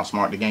can't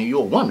outsmart the game.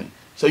 You're a woman.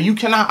 So you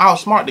cannot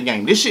outsmart the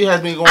game. This shit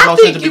has been going on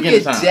since the beginning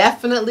of time. I think you can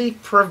definitely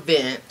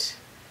prevent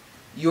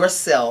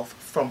yourself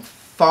from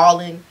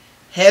falling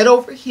head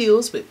over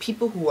heels with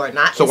people who are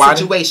not in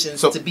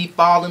situations to be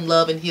fall in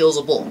love and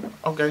heelsable.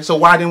 Okay, so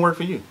why it didn't work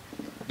for you?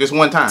 This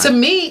one time? To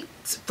me,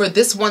 for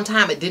this one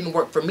time, it didn't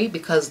work for me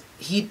because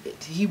he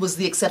was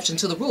the exception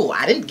to the rule.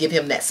 I didn't give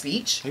him that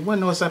speech. He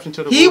wasn't no exception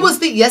to the rule. He was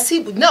the,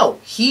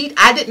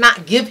 I did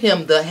not give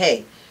him the,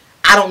 hey,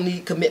 I don't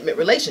need commitment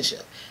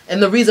relationship.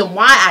 And the reason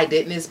why I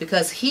didn't is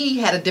because he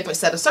had a different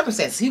set of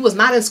circumstances. He was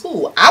not in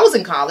school. I was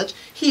in college.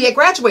 He had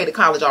graduated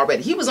college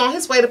already. He was on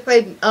his way to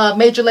play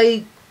Major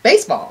League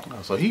Baseball.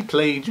 Oh, so he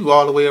played you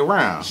all the way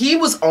around. He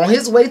was on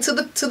his way to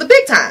the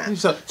big time.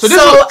 So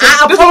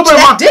I approached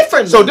that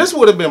differently. So this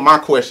would have been my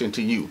question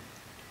to you.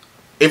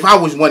 If I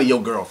was one of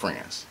your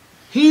girlfriends,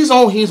 he's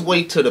on his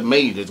way to the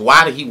majors.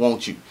 Why did he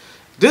want you?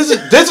 This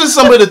is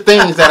some of the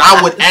things that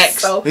I would ask.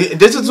 So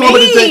this is some of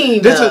the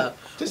things.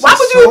 Why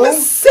would you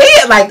even say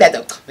it like that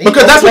though?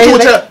 Because that's what you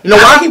would tell. You know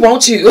why he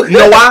wants you. You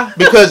know why?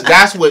 Because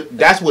that's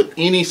what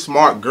any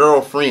smart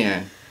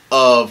girlfriend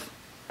of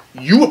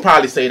you would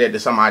probably say that to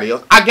somebody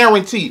else. I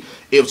guarantee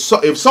if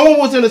someone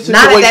was in a situation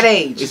not at that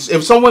age.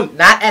 If someone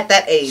not at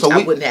that age,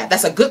 I wouldn't have.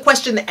 That's a good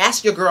question to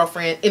ask your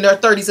girlfriend in her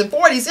 30s and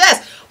 40s.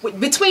 Yes,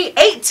 between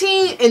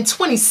 18 and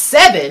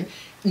 27,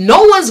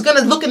 no one's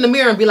gonna look in the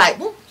mirror and be like,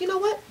 well, you know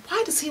what?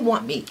 Why does he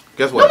want me?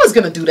 Guess what? No one's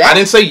gonna do that. I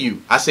didn't say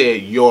you. I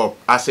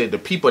said the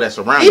people that's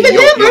around even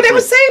you. Even them, they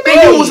were same age.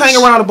 Then you was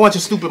hanging around a bunch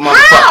of stupid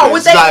motherfuckers. How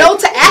would they know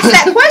to ask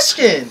that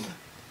question?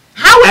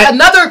 How would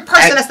another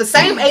person that's the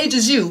same age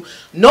as you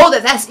know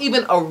that that's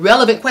even a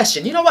relevant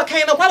question? You know what,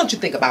 Kaynah? Why don't you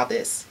think about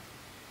this?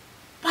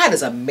 Why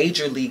does a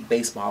Major League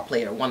Baseball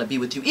player want to be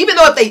with you? Even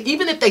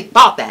if they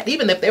thought that,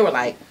 even if they were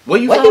like, what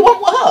do you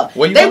want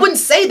with her? They wouldn't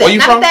say that.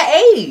 Not at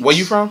that age. Where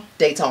you from?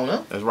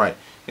 Daytona. That's right.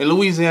 In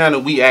Louisiana,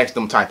 we ask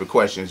them type of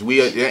questions.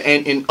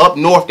 And up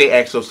north, they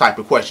ask those type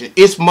of questions.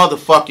 It's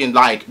motherfucking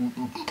like,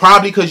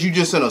 probably because you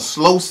just in a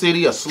slow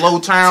city, a slow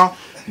town.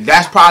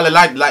 That's probably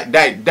like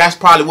that. That's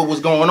probably what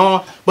was going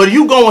on. But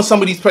you go in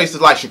some of these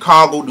places like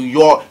Chicago, New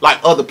York, like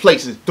other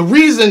places. The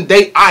reason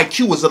they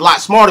IQ is a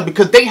lot smarter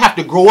because they have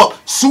to grow up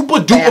super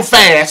duper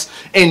fast,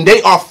 and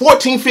they are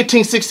 14,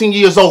 15, 16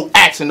 years old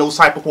asking those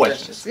type of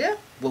questions. Yeah.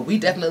 Well, we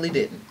definitely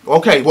didn't.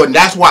 Okay, well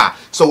that's why.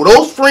 So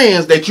those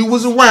friends that you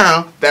was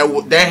around that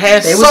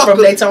had they sucker, was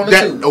from Daytona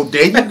too. Oh,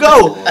 there you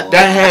go.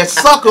 That had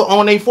sucker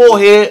on their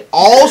forehead.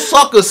 All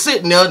suckers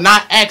sitting there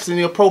not asking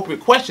the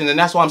appropriate question, and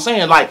that's what I'm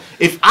saying. Like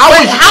if I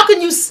was, how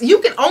can you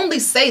can only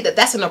say that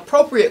that's an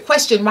appropriate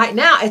question right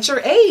now at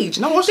your age.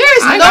 No, there's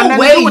no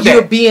way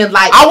you're being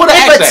like. I would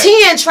have if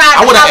a 10 tried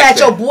to holler at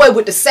your boy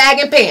with the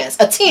sagging pants,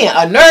 a 10,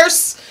 a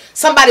nurse.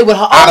 Somebody with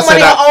her own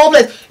money, her own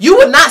place. You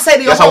would not say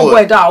to your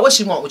homeboy, dog, what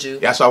she want with you?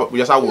 Yes, I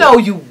would. No,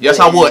 you wouldn't. Yes,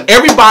 I would.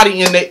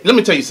 Everybody in there, let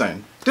me tell you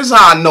something. This is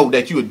how I know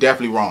that you were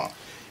definitely wrong.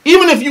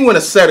 Even if you in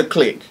a set of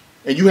clique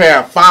and you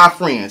have 5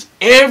 friends,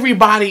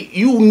 everybody,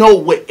 you know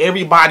what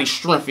everybody's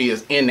strength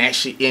is in that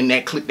shit, in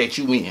that clique that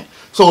you in.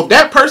 So if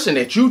that person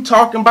that you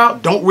talking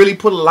about don't really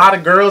put a lot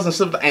of girls and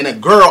stuff, and a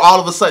girl all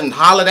of a sudden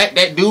hollered at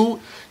that dude,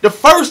 the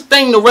first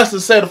thing the rest of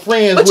the set of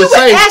friends would say... But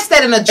you would ask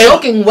that in a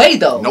joking way,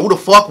 though. No, the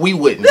fuck we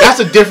wouldn't. That's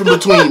the difference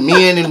between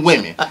men and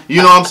women. You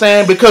know what I'm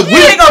saying? Because we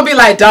ain't gonna be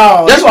like,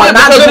 dog, that's why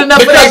not good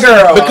enough for that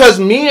girl. Because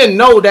men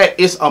know that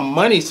it's a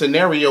money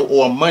scenario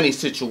or a money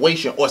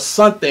situation or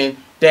something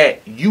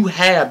that you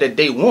have that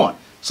they want.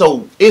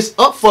 So it's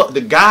up for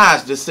the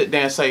guys to sit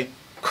there and say,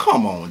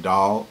 come on,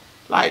 dog.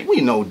 Like,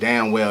 we know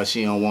damn well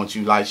she don't want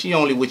you. Like, she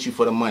only with you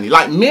for the money.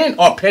 Like, men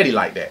are petty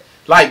like that.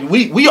 Like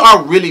we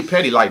are really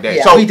petty like that.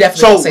 Yeah, so we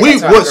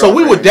definitely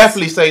we would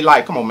definitely say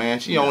like, come on, man,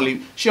 she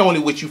only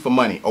with you for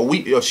money,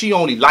 or she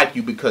only like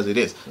you because of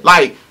this.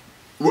 Like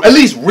at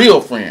least real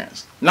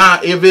friends.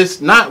 Now if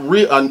it's not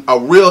real, a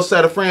real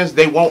set of friends,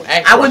 they won't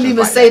act. I wouldn't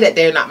even say that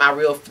they're not my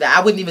real.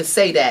 I wouldn't even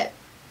say that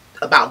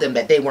about them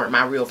that they weren't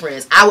my real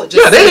friends. I would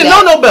just they didn't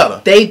know no better.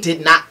 They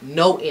did not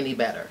know any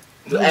better.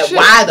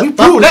 Why the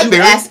fuck would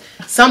you ask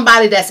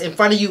somebody that's in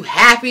front of you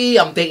happy?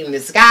 I'm dating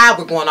this guy.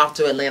 We're going off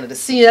to Atlanta to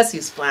see us.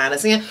 He's flying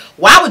us in.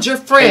 Why would your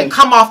friend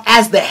come off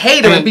as the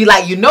hater and be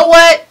like, you know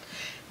what?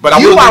 But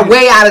you are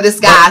way out of this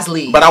guy's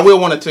league. But I will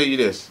want to tell you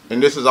this,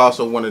 and this is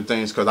also one of the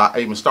things because I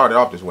even started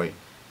off this way.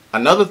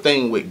 Another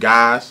thing with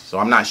guys, so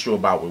I'm not sure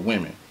about with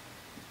women.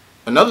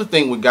 Another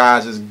thing with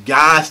guys is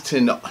guys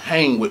tend to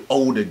hang with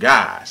older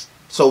guys.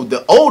 So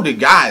the older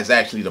guy is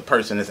actually the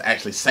person that's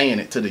actually saying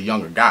it to the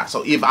younger guy.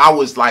 So if I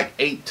was like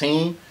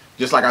 18,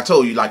 just like I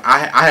told you, like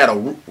I had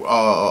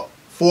a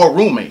 4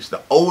 roommates.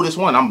 The oldest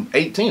one, I'm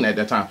 18 at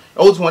that time. The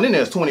oldest one in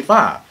there is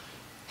 25.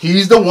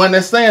 He's the one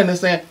that's saying,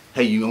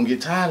 hey, you gonna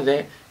get tired of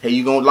that? Hey,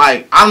 you gonna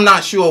like? I'm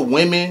not sure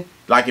women.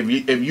 Like if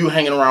you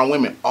hanging around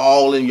women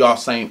all in y'all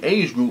same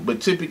age group, but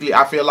typically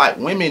I feel like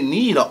women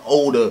need an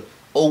older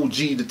OG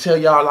to tell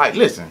y'all like,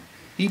 listen,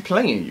 he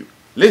playing you.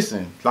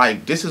 Listen,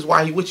 like this is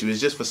why he with you.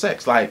 It's just for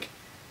sex. Like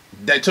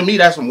that to me,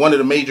 that's one of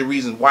the major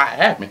reasons why it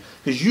happened.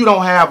 Because you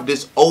don't have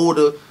this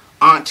older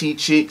auntie,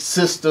 chick,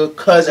 sister,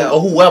 cousin,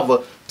 or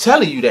whoever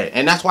telling you that,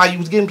 and that's why you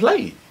was getting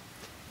played.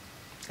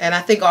 And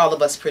I think all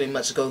of us pretty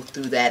much go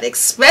through that,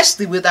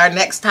 especially with our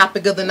next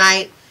topic of the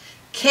night.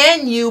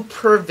 Can you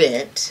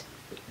prevent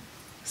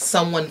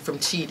someone from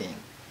cheating?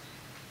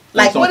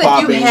 Like, what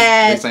if you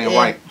had... They saying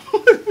right.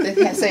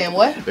 They saying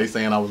what? They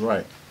saying I was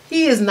right.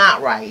 He is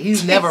not right.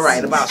 He's never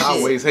right about shit.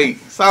 Always hate.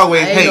 It's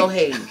always hate. Ain't no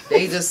hate.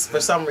 They just, for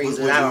some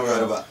reason, I don't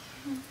know. About?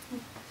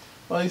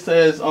 Well, he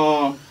says,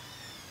 well,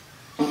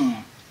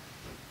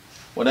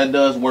 that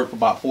does work for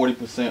about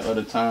 40% of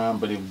the time,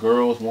 but if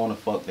girls want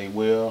to fuck, they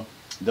will.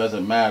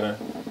 Doesn't matter.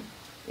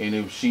 And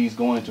if she's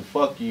going to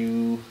fuck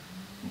you,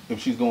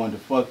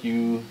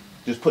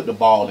 just put the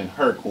ball in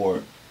her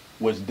court,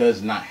 which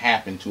does not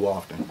happen too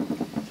often.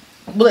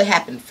 Well, it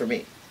happened for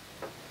me.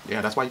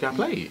 Yeah, that's why you got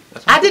played.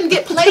 I didn't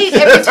get played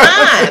every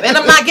time, and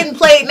I'm not getting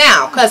played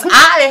now because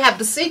I have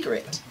the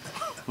secret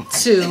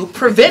to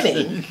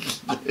preventing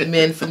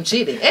men from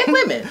cheating and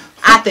women.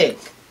 I think.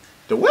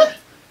 The what?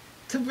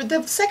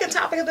 The second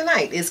topic of the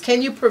night is: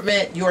 can you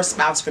prevent your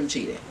spouse from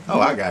cheating?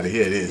 Oh, I gotta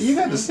hear this. You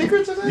got the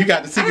secret to that? You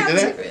got the secret to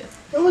that? Secret.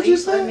 What would you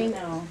say? Let me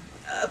know.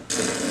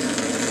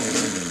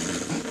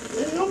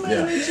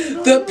 Yeah.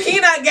 The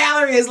peanut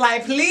gallery is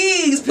like,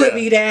 please put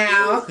me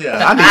down.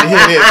 Yeah, I need to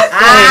hear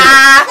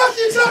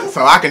this.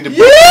 So I can debate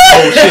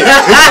this shit.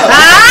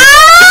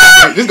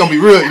 This is gonna be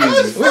real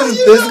easy.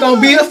 This is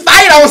gonna be a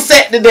fight on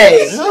set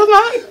today.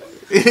 Okay.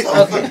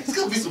 It's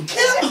gonna be some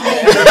camera.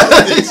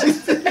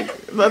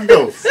 Let's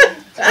go.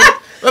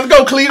 Let's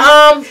go,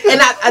 Cleveland.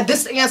 And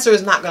this answer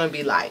is not gonna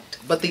be liked.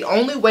 But the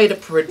only way to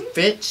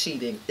prevent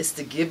cheating is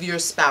to give your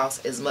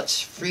spouse as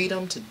much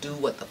freedom to do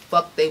what the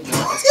fuck they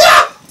want.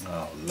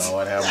 Oh,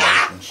 Lord have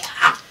mercy.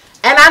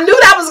 And I knew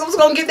that was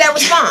going to get that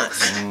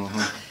response.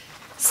 Mm-hmm.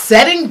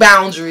 Setting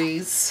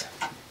boundaries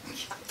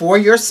for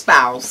your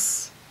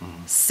spouse,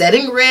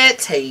 setting red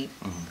tape,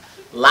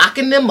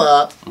 locking them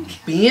up,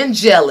 being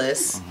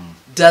jealous,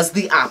 does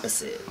the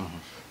opposite.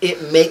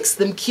 It makes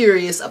them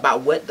curious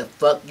about what the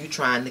fuck you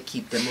trying to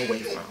keep them away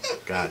from.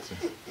 Gotcha.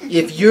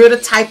 If you're the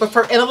type of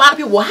person, and a lot of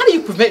people, well, how do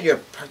you prevent your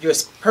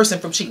person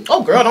from cheating?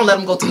 Oh, girl, don't let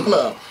him go to the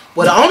club.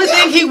 Well, the only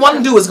thing he want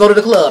to do is go to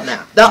the club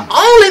now. The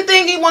only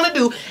thing he want to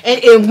do,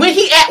 and when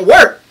he at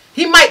work,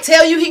 he might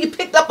tell you he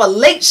picked up a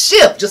late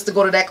shift just to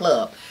go to that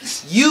club.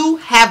 You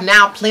have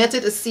now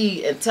planted a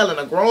seed and telling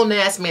a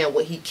grown-ass man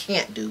what he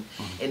can't do.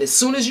 And as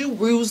soon as you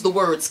use the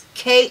words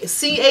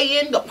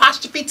C-A-N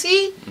apostrophe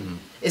T,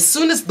 as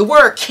soon as the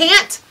word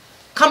can't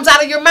comes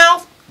out of your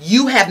mouth,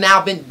 you have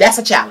now been, that's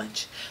a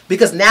challenge.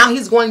 Because now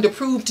he's going to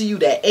prove to you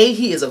that A,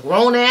 he is a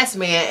grown-ass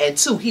man, and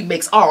 2, he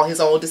makes all his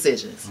own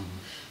decisions.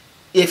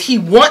 If he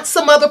wants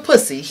some other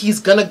pussy, he's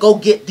going to go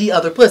get the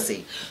other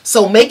pussy.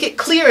 So make it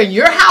clear in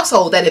your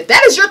household that if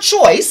that is your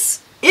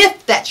choice,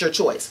 if that's your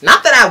choice,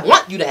 not that I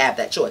want you to have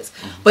that choice,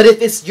 but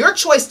if it's your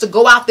choice to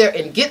go out there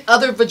and get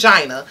other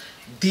vagina,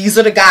 these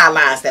are the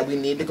guidelines that we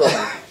need to go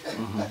by.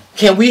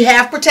 Can we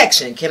have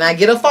protection? Can I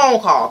get a phone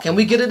call? Can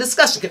we get a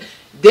discussion?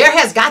 There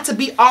has got to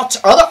be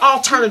other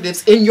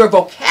alternatives in your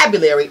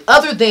vocabulary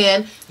other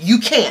than you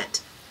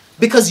can't.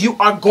 Because you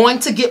are going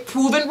to get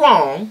proven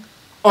wrong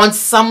on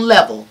some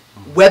level.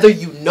 Whether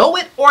you know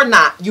it or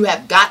not, you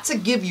have got to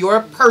give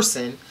your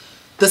person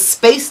the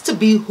space to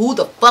be who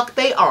the fuck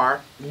they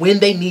are when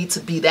they need to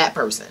be that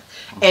person.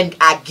 And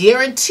I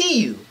guarantee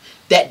you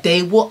that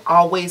they will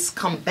always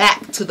come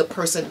back to the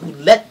person who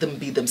let them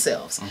be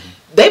themselves.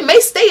 They may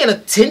stay in a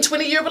 10,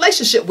 20-year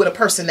relationship with a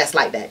person that's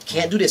like that.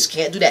 Can't do this,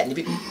 can't do that. And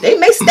they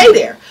may stay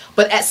there.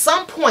 But at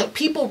some point,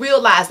 people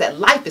realize that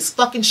life is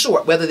fucking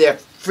short. Whether their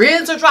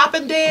friends are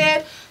dropping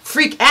dead,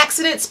 freak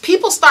accidents,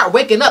 people start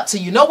waking up to,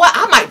 you know what,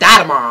 I might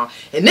die tomorrow.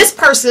 And this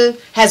person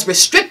has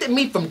restricted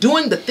me from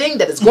doing the thing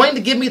that is going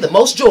to give me the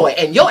most joy.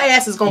 And your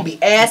ass is going to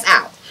be ass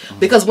out.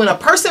 Because when a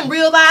person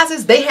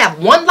realizes they have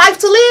one life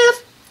to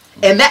live,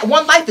 and that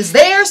one life is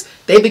theirs,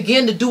 they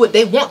begin to do what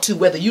they want to,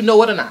 whether you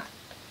know it or not.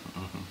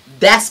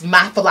 That's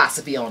my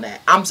philosophy on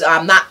that.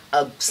 I'm not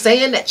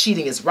saying that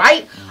cheating is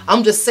right.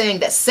 I'm just saying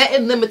that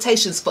setting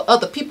limitations for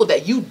other people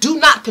that you do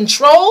not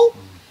control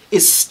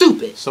is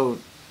stupid. So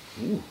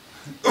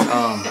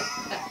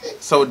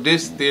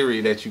this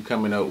theory that you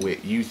coming up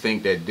with, you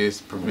think that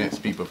this prevents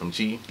people from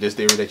cheating? This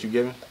theory that you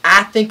giving?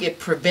 I think it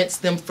prevents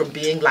them from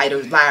being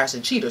liars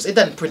and cheaters. It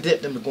doesn't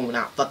prevent them from going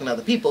out fucking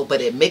other people,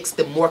 but it makes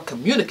them more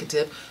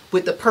communicative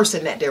with the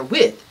person that they're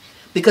with.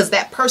 Because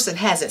that person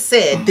hasn't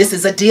said, this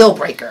is a deal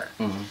breaker.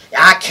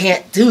 I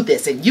can't do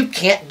this and you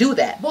can't do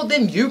that. Well,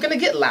 then you're going to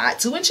get lied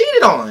to and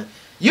cheated on.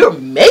 You're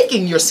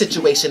making your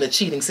situation a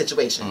cheating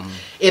situation.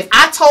 If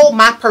I told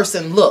my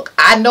person, look,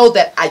 I know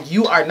that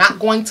you are not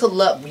going to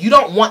love, you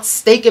don't want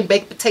steak and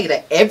baked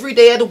potato every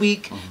day of the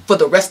week for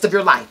the rest of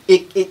your life.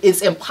 It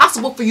is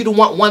impossible for you to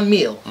want one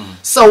meal.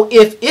 So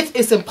if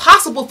it's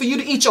impossible for you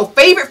to eat your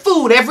favorite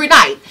food every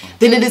night,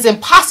 then it is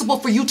impossible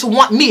for you to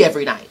want me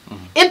every night.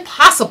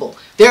 Impossible.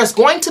 There's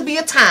going to be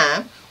a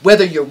time,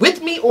 whether you're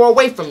with me or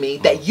away from me,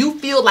 that you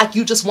feel like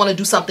you just want to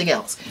do something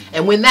else.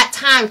 And when that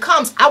time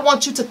comes, I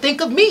want you to think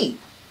of me.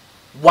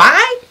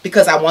 Why?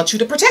 Because I want you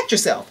to protect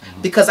yourself.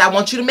 Because I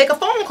want you to make a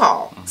phone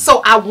call.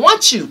 So I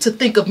want you to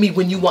think of me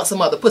when you want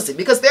some other pussy.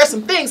 Because there's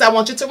some things I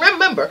want you to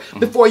remember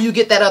before you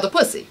get that other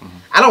pussy.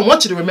 I don't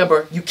want you to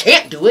remember you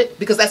can't do it,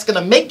 because that's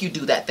going to make you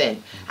do that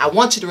thing. I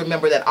want you to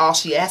remember that all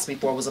she asked me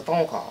for was a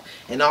phone call.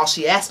 And all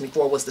she asked me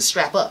for was to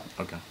strap up.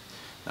 Okay.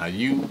 Now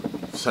you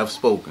have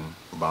spoken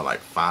about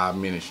like 5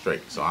 minutes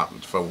straight. So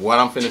for what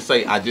I'm finna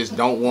say, I just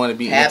don't want to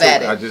be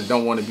I just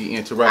don't want to be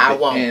interrupted. I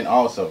won't. And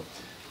also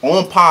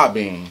on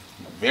Podbean,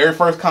 very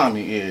first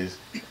comment is,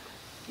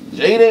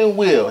 Jada and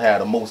Will had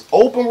the most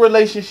open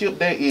relationship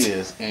there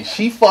is, and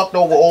she fucked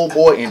over old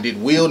boy, and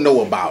did Will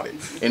know about it?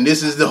 And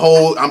this is the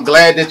whole, I'm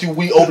glad that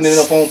we opening it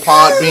up on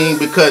Podbean,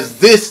 because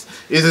this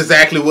is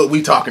exactly what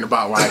we talking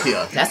about right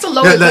here. That's a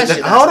loaded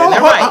question. Hold on.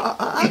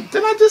 Right.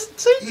 Did I just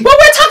see? Well,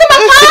 we're talking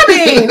about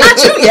Podbean,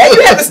 not you yet.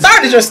 You haven't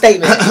started your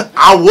statement.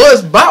 I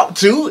was about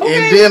to,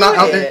 Okay, and then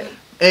go ahead.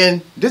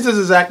 and this is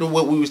exactly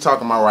what we was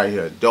talking about right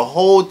here. The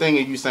whole thing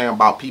that you saying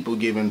about people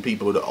giving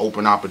people the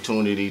open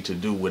opportunity to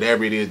do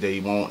whatever it is they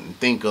want and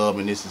think of,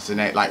 and this and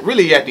that. Like,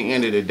 really, at the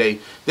end of the day,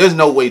 there's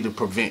no way to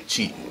prevent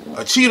cheating.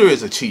 A cheater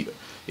is a cheater.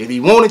 If he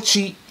want to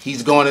cheat,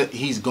 he's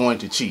going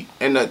to cheat.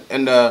 And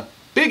the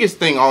biggest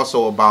thing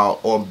also about,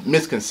 or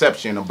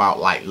misconception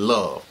about, like,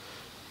 love,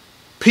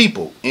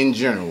 people in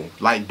general,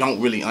 like, don't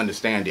really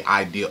understand the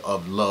idea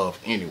of love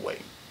anyway.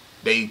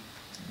 They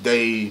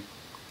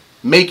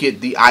make it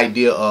the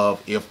idea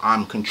of, if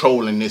I'm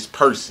controlling this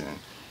person,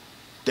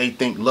 they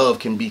think love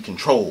can be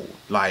controlled.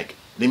 Like,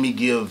 let me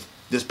give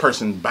this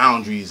person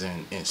boundaries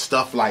and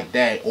stuff like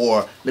that,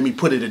 or let me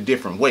put it a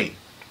different way.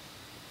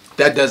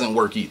 That doesn't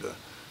work either.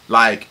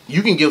 Like,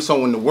 you can give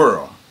someone the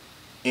world,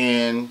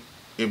 and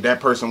if that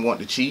person want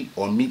to cheat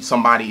or meet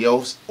somebody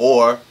else,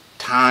 or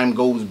time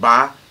goes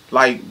by,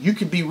 like, you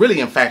could be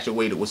really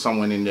infatuated with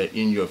someone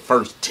in your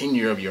first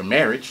tenure of your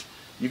marriage.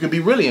 You could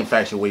be really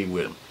infatuated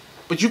with them.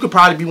 But you could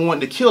probably be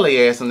wanting to kill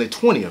their ass in the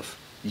 20th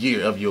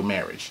year of your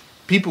marriage.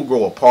 People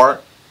grow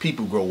apart.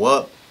 People grow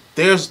up.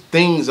 There's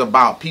things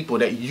about people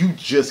that you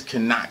just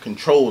cannot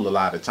control a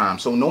lot of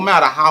times. So no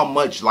matter how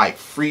much, like,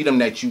 freedom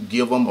that you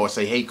give them, or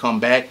say, hey,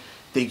 come back,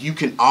 that you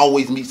can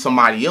always meet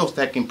somebody else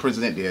that can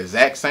present the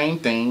exact same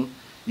thing.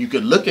 You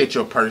could look at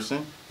your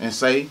person and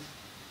say,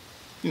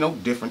 you know,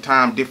 different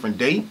time, different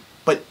day.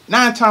 But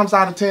 9 times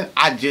out of 10,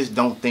 I just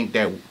don't think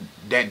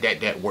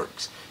that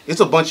works. It's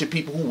a bunch of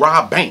people who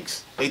rob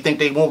banks. They think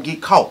they won't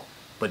get caught,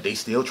 but they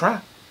still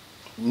try.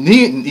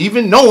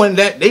 Even knowing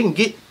that they can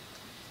get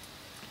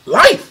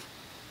life.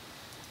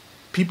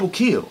 People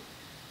kill.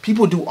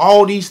 People do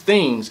all these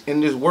things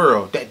in this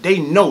world that they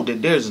know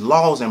that there's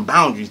laws and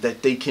boundaries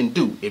that they can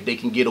do. If they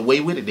can get away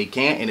with it, they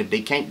can. And if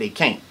they can't, they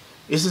can't.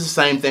 This is the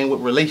same thing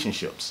with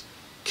relationships.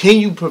 Can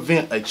you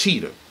prevent a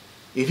cheater?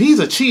 If he's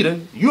a cheater,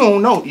 you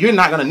don't know. You're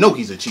not going to know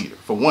he's a cheater,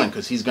 for one,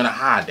 because he's going to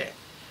hide that.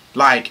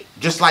 Like,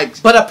 just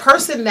like... But a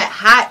person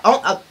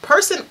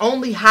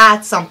only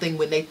hides something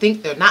when they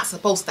think they're not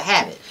supposed to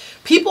have it.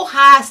 People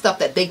hide stuff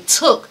that they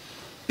took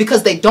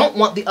because they don't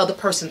want the other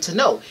person to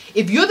know.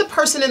 If you're the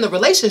person in the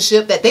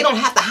relationship that they don't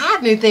have to hide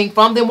anything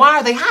from, then why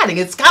are they hiding?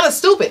 It's kind of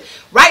stupid.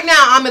 Right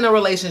now, I'm in a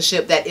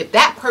relationship that if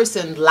that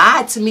person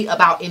lied to me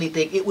about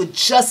anything, it would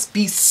just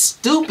be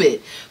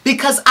stupid.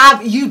 Because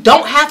you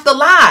don't have to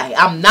lie.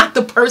 I'm not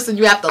the person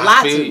you have to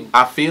lie to.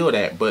 I feel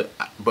that,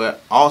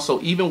 but also,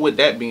 even with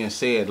that being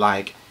said,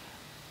 like,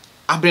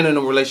 I've been in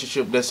a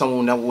relationship that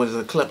someone that was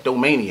a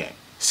kleptomaniac,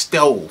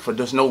 stole for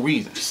just no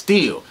reason, just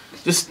steal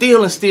and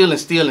steal and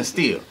steal and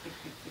steal.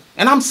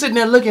 And I'm sitting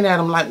there looking at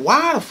him like,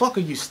 why the fuck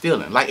are you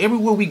stealing? Like,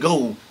 everywhere we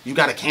go, you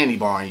got a candy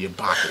bar in your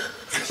pocket.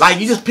 Like,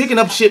 you just picking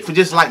up shit for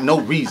just, like,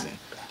 no reason.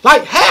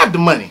 Like, have the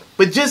money,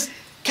 but just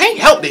can't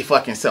help they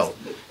fucking self.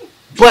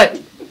 But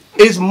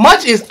as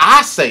much as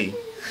I say,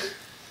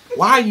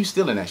 why are you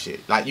stealing that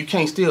shit? Like, you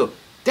can't steal.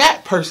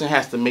 That person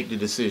has to make the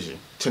decision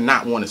to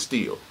not want to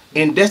steal.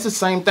 And that's the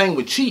same thing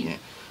with cheating.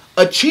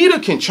 A cheater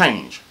can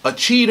change. A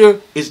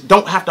cheater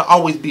don't have to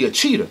always be a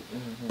cheater.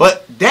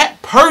 But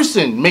that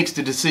person makes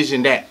the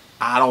decision that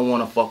I don't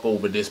want to fuck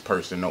over this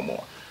person no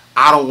more.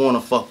 I don't want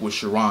to fuck with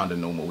Sharonda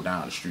no more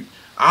down the street.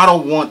 I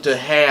don't want to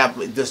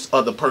have this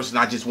other person.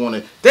 I just want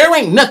to... There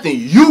ain't nothing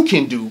you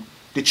can do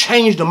to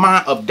change the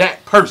mind of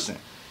that person.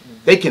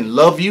 They can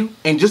love you.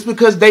 And just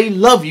because they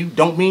love you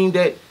don't mean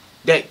that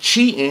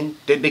cheating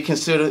that they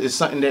consider is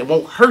something that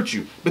won't hurt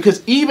you.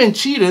 Because even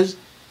cheaters,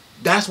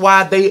 that's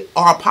why they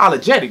are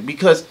apologetic.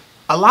 Because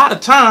a lot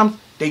of times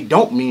they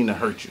don't mean to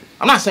hurt you.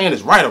 I'm not saying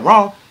it's right or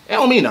wrong. They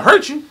don't mean to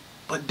hurt you.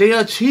 But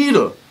they're a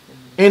cheater.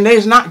 And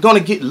they're not going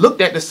to get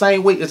looked at the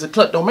same way as a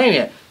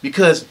kleptomaniac,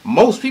 because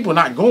most people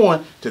not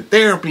going to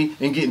therapy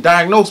and getting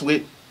diagnosed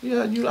with,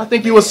 I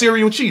think you're a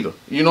serial cheater.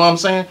 You know what I'm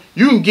saying?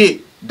 You can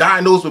get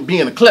diagnosed with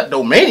being a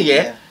kleptomaniac.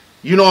 Yeah.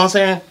 You know what I'm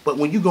saying? But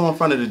when you go in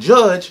front of the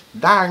judge,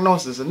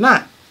 diagnosis or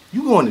not,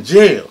 you going to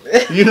jail.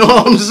 You know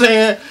what I'm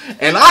saying?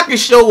 And I can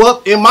show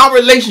up in my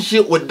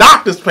relationship with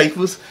doctor's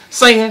papers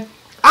saying,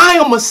 I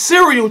am a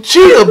serial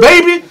cheater,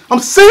 baby. I'm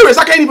serious.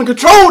 I can't even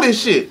control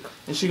this shit.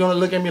 And she going to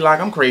look at me like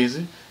I'm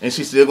crazy. And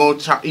she's still going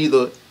to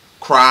either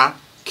cry,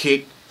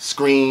 kick,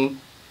 scream,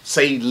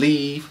 say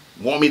leave,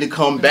 want me to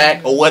come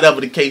back, or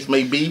whatever the case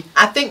may be.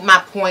 I think my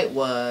point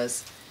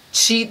was,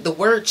 the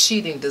word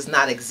cheating does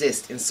not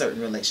exist in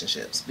certain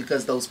relationships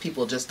because those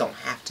people just don't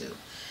have to.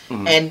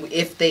 Mm-hmm. And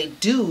if they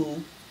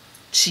do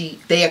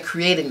cheat, they are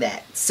creating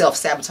that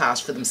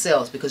self-sabotage for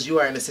themselves because you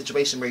are in a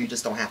situation where you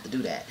just don't have to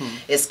do that. Mm-hmm.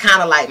 It's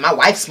kind of like my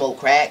wife smoked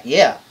crack,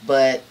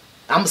 but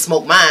I'm going to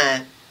smoke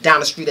mine down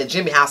the street at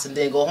Jimmy's house and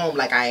then go home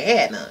like I ain't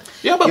had none.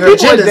 Yeah, but your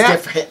agenda's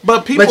different.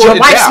 But your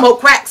wife smoked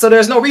crack, so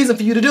there's no reason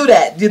for you to do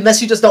that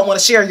unless you just don't want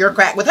to share your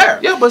crack with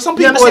her. Yeah, but some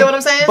people, you understand what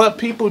I'm saying? But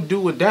people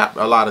do adapt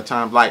a lot of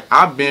times. Like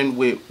I've been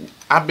with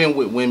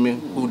women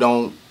who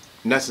don't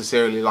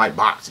necessarily like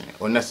boxing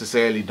or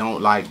necessarily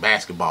don't like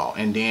basketball,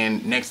 and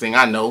then next thing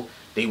I know,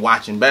 they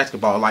watching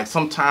basketball. Like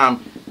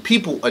sometimes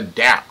people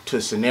adapt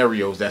to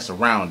scenarios that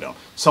surround them.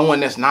 Someone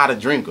that's not a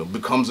drinker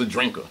becomes a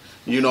drinker.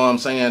 You know what I'm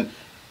saying?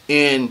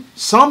 And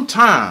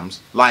sometimes,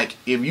 like,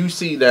 if you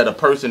see that a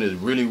person is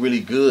really, really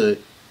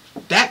good,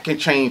 that can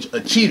change a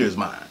cheater's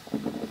mind.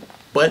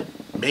 But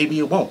maybe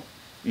it won't,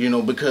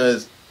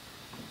 because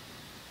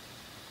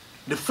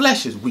the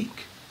flesh is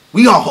weak.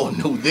 We all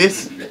know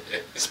this,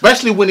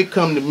 especially when it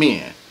comes to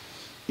men.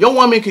 Your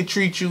woman can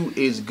treat you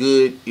as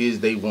good as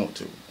they want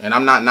to. And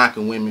I'm not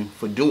knocking women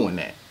for doing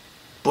that.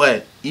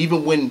 But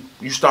even when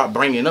you start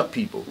bringing up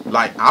people,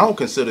 like, I don't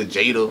consider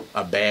Jada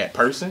a bad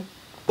person.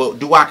 But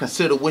do I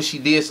consider what she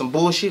did some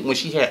bullshit when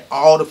she had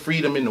all the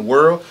freedom in the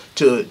world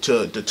to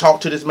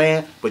talk to this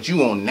man? But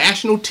you on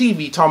national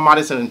TV talking about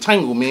it's an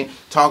entanglement,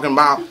 talking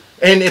about...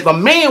 And if a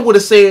man would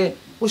have said,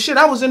 well, shit,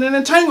 I was in an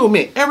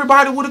entanglement,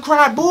 everybody would have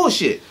cried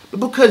bullshit.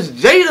 But because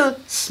Jada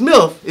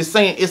Smith is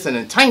saying it's an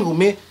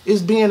entanglement,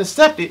 it's being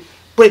accepted.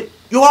 But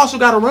you also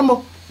got to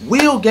remember,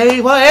 Will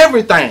gave her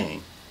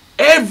everything.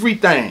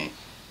 Everything.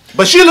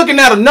 But she looking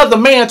at another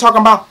man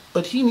talking about,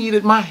 but he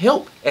needed my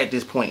help at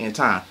this point in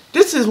time.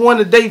 This is one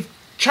of Dave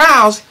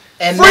Child's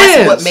and friends.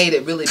 That's what made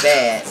it really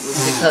bad,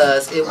 was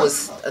because it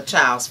was a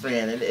child's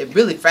friend, and it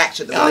really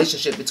fractured the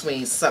relationship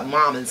between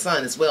mom and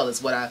son, as well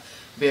as what I've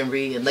been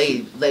reading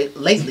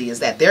lately, is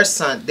that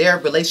their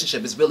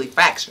relationship is really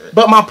fractured.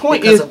 But my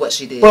point because of what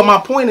she did. But my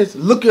point is,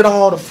 look at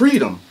all the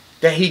freedom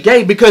that he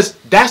gave, because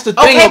that's the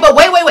thing. Okay, but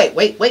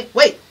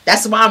wait.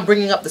 That's why I'm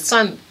bringing up the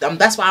son.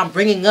 That's why I'm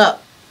bringing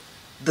up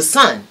the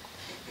son.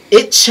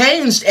 It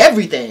changed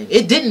everything.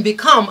 It didn't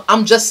become,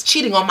 I'm just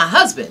cheating on my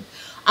husband.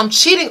 I'm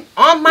cheating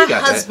on my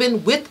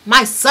husband with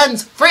my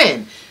son's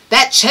friend.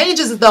 That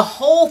changes the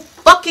whole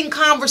fucking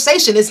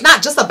conversation. It's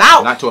not just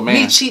about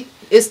me cheating.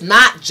 It's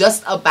not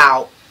just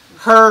about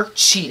her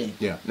cheating.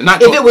 Yeah.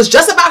 If it was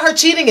just about her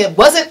cheating, it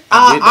wasn't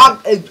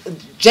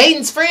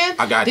Jaden's friend,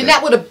 then that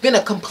would have been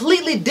a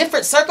completely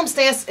different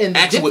circumstance, and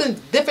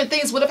different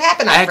things would have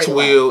happened. Ask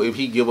Will if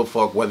he give a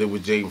fuck whether it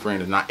was Jaden's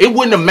friend or not. It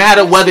wouldn't have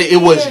mattered whether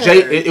it was Jay.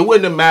 It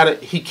wouldn't have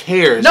mattered. He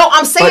cares. No,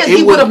 I'm saying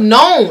he would have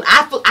known.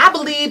 I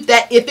believe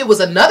that if it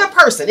was another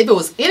person, if it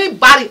was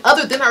anybody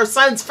other than her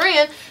son's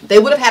friend, they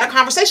would have had a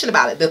conversation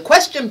about it. The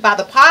question by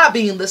the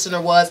Podbean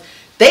listener was,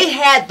 they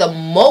had the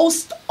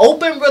most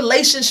open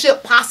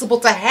relationship possible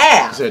to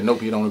have. I said,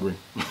 nope, you don't agree.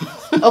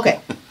 Okay.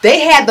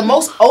 They had the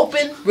most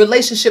open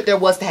relationship there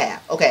was to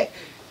have. Okay.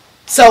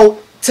 So,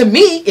 to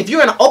me, if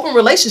you're in an open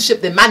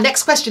relationship, then my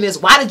next question is,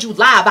 why did you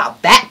lie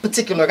about that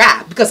particular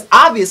guy? Because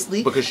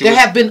obviously, there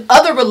have been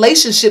other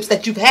relationships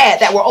that you've had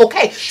that were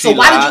okay. So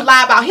why did you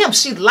lie about him?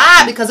 She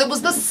lied because it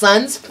was the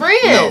son's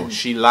friend. No,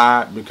 she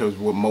lied because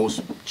what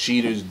most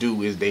cheaters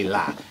do is they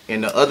lie.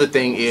 And the other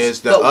thing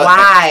is...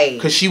 why?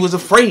 Because she was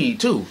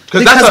afraid, too.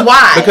 Because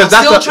why? I'm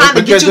still trying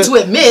to get you to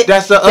admit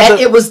that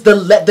it was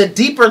the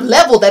deeper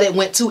level that it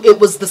went to. It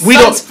was the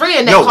son's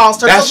friend that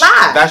caused her to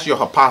lie. That's your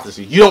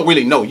hypothesis. You don't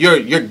really know.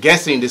 You're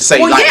guessing to say,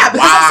 because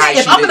I'm saying,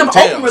 if I'm in an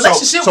open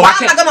relationship, why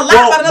am I going to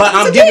lie about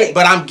another piece of dick?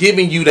 But I'm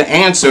giving you the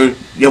answer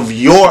of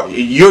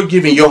you're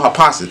giving your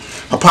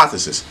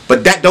hypothesis.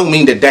 But that don't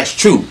mean that that's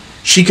true.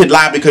 She could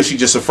lie because she's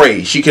just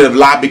afraid. She could have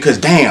lied because,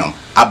 damn,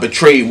 I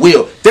betrayed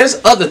Will. There's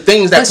other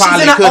things that probably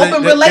could have... She's in an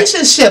open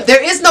relationship.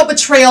 There is no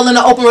betrayal in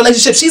an open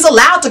relationship. She's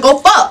allowed to go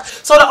fuck.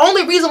 So the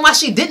only reason why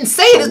she didn't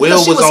say it is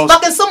because she was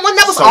fucking someone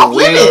that was off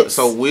limits.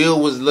 So Will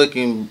was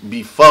looking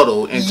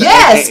befuddled.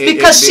 Yes,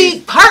 because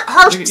she hurt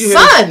her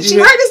son. She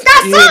hurt his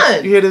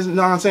son. You hear this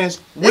nonsense?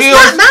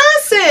 It's not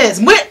nonsense.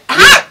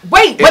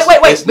 Wait.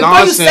 Before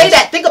you say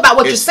that, think about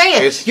what you're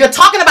saying. You're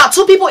talking about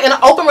two people in an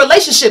open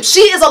relationship.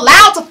 She is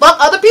allowed to fuck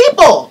other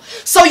people.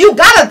 So you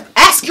gotta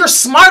ask your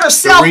smarter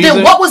self,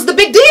 then what was the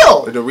big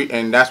deal?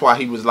 And that's why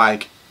he was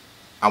like,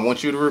 I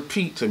want you to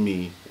repeat to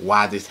me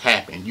why this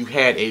happened. You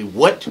had a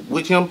what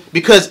with him?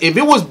 Because if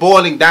it was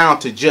boiling down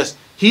to just,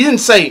 he didn't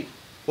say,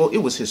 well, it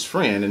was his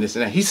friend and this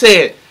and that. He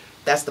said,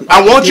 that's the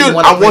I want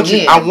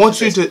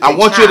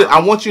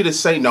you to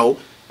say no.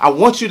 I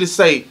want you to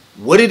say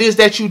what it is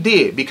that you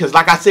did. Because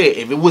like I said,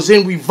 if it was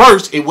in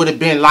reverse, it would have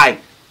been like,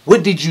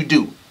 what did you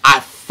do? I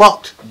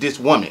fucked this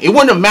woman. It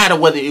wouldn't have mattered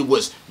whether it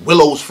was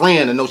Willow's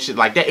friend or no shit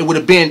like that. It would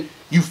have been,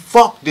 you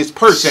fucked this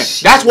person.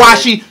 Shit. That's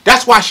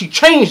why she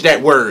changed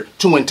that word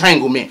to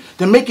entanglement,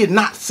 to make it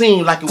not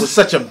seem like it was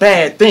such a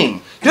bad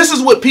thing. This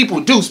is what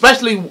people do,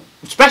 especially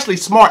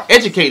smart,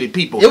 educated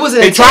people. It was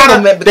an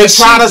entanglement because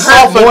she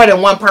hurt more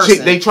than one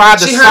person. She tried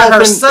to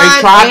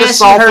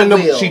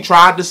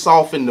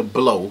soften the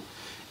blow,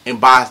 and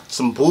by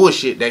some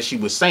bullshit that she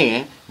was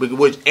saying,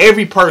 which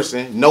every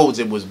person knows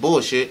it was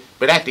bullshit.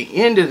 But at the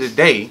end of the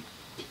day,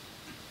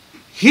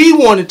 he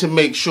wanted to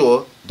make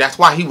sure. That's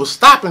why he was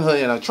stopping her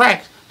in her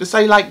tracks to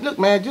say, like, look,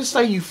 man, just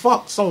say you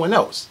fucked someone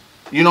else.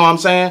 You know what I'm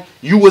saying?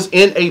 You was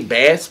in a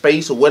bad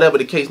space or whatever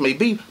the case may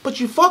be, but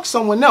you fucked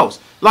someone else.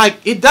 Like,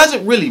 it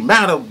doesn't really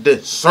matter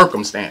the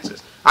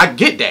circumstances. I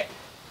get that.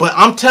 But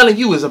I'm telling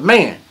you as a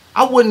man,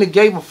 I wouldn't have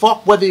gave a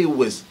fuck whether it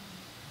was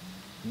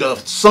the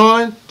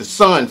son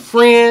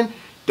friend,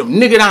 the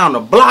nigga down the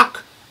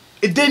block.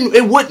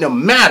 It wouldn't have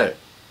mattered.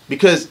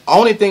 Because the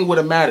only thing would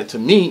have mattered to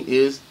me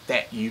is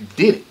that you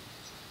did it.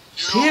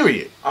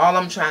 Period. All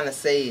I'm trying to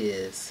say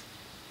is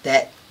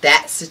that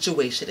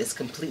situation is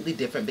completely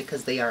different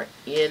because they are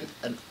in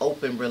an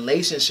open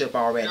relationship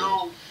already.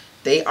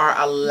 They are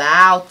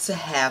allowed to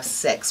have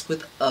sex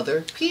with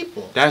other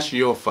people. That's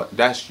your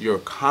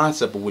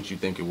concept of what you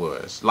think it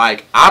was.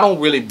 Like, I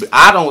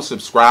don't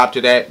subscribe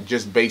to that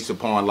just based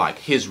upon like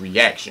his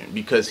reaction,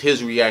 because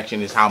his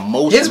reaction is how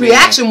most his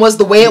reaction was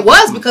the way it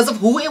was because of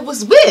who it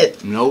was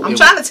with. No, I'm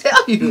trying to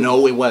tell you.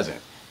 No, it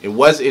wasn't.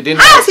 It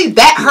didn't. How is he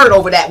that hurt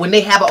over that when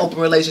they have an open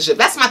relationship?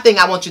 That's my thing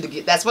I want you to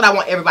get. That's what I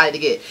want everybody to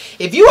get.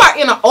 If you are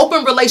in an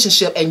open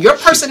relationship and your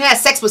person has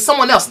sex with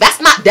someone else,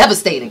 that's not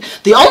devastating.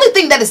 The only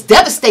thing that is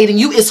devastating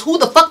you is who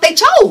the fuck they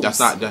chose.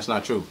 That's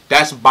not true.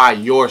 That's by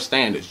your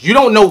standards. You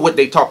don't know what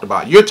they talked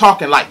about. You're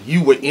talking like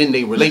you were in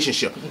a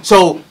relationship.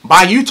 So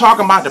by you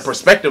talking about the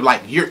perspective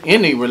like you're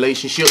in a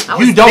relationship,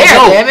 you don't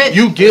know.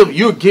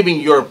 You're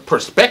giving your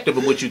perspective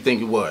of what you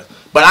think it was.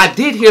 But I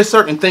did hear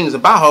certain things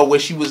about her where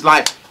she was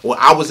like, well,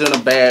 I was in a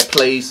bad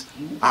place.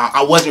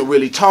 I wasn't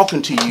really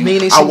talking to you.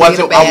 Meaning she made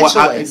a bad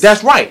choice.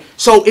 That's right.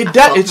 So it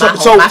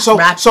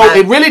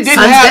really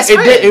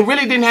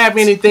didn't have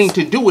anything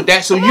to do with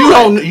that. So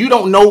you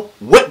don't know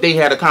what they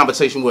had a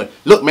conversation with.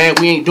 Look, man,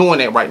 we ain't doing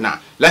that right now.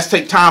 Let's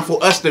take time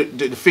for us to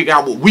figure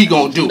out what we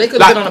gonna do.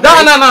 Like,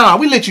 no.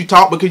 We let you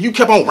talk because you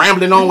kept on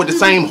rambling on with the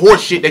same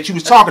horse shit that you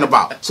was talking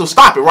about. So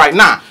stop it right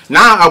now.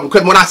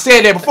 Because when I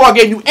said that before, I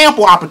gave you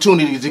ample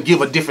opportunities to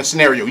give a different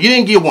scenario. You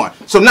didn't give one.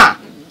 So now,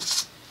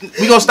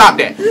 we gonna stop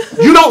that.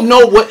 You don't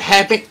know what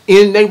happened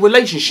in their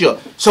relationship.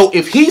 So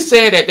if he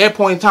said at that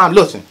point in time,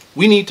 listen,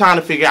 we need time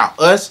to figure out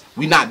us.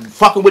 We not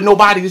fucking with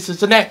nobody, this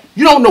and that.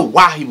 You don't know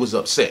why he was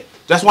upset.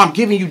 That's why I'm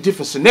giving you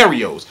different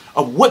scenarios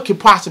of what could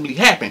possibly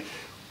happen.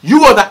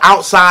 You are the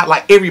outside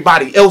like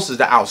everybody else is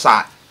the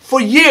outside. For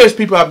years,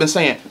 people have been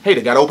saying, hey,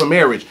 they got open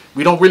marriage.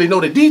 We don't really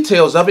know the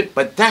details of it,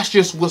 but that's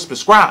just what's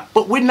prescribed.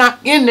 But we're not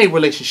in a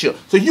relationship.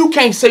 So you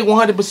can't say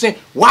 100%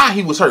 why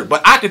he was hurt.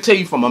 But I can tell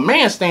you from a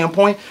man's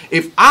standpoint,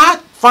 if I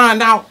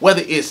find out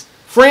whether it's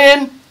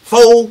friend,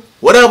 foe,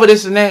 whatever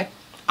this and that,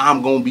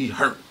 I'm going to be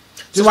hurt.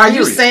 So are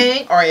you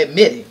saying or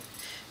admitting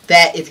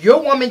that if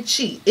your woman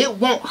cheat, it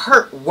won't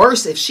hurt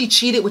worse if she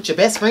cheated with your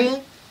best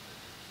friend?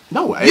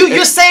 No,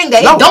 you're saying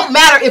that it don't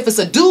matter if it's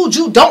a dude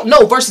you don't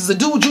know versus a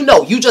dude you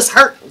know. You just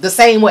hurt the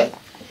same way.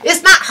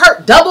 It's not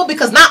hurt double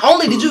because not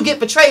only did you get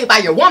betrayed by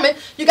your woman,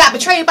 you got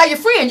betrayed by your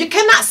friend. You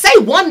cannot say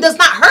one does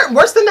not hurt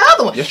worse than the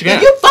other one. Yes, you can.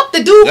 If you fuck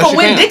the dude from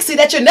Winn-Dixie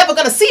that you're never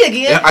going to see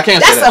again, yeah, I can't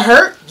that's say that. a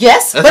hurt,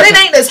 yes. But it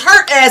ain't as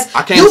hurt as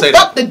you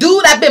fucked the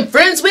dude I've been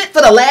friends with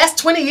for the last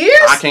 20 years.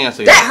 I can't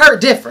say that. That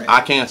hurt different.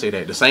 I can't say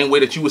that. The same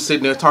way that you were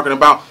sitting there talking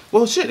about,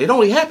 well, shit, it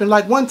only happened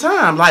like one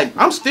time. Like,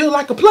 I'm still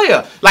like a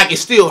player. Like, it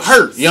still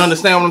hurt. You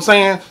understand what I'm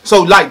saying?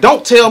 So, like,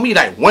 don't tell me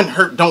that one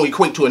hurt don't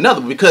equate to another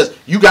because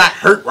you got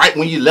hurt right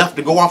when you left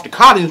to go off to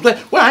college and play.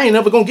 Well, I ain't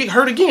never gonna get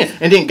hurt again.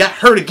 And then got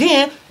hurt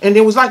again, and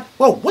then was like,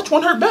 well, which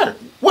one hurt better?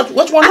 Which one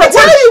hurt worse? I can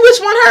tell you which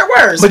one hurt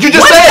worse. But you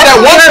just said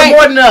that one hurt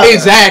more than the other.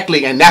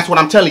 Exactly, and that's what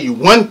I'm telling you.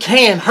 One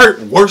can hurt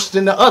worse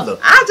than the other.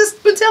 I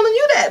just been telling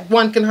you that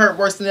one can hurt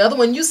worse than the other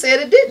when you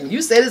said it didn't.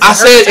 You said it's I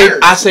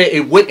said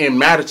it wouldn't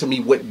matter to me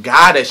what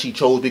guy that she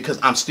chose because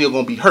I'm still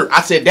gonna be hurt.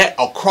 I said that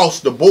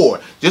across the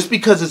board. Just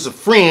because it's a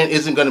friend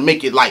isn't gonna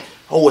make it like,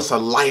 oh, it's a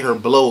lighter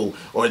blow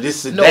or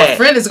this and that. No, a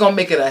friend is gonna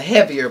make it a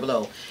heavier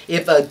blow.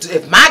 If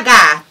my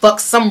guy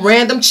fucks some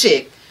random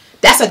chick,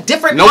 that's a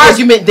different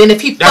argument than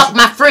if he fucked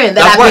my friend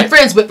that I've been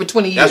friends with for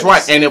 20 years. That's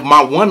right. And if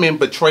my woman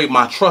betrayed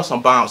my trust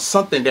about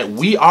something that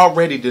we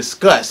already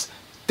discussed,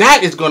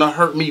 that is going to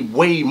hurt me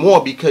way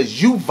more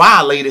because you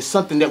violated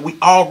something that we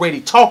already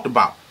talked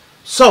about.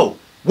 So,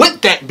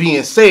 with that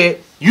being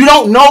said, You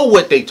don't know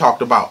what they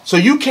talked about. So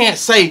you can't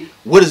say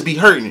what is be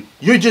hurting.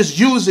 You're just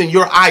using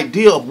your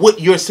idea of what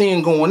you're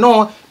seeing going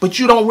on, but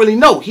you don't really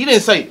know. He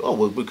didn't say, oh,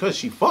 well, because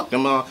she fucked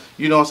him,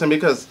 you know what I'm saying?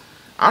 Because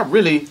I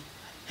really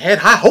had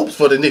high hopes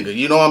for the nigga.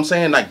 You know what I'm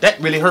saying? Like, that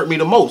really hurt me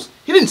the most.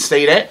 He didn't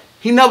say that.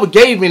 He never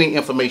gave any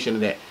information to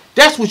that.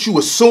 That's what you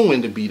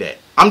assuming to be that.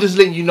 I'm just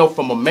letting you know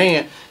from a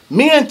man.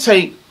 Men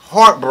take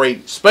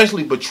heartbreak,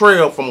 especially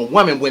betrayal from a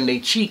woman when they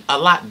cheat, a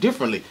lot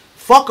differently.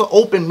 Fuck an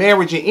open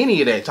marriage and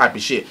any of that type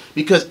of shit.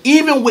 Because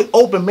even with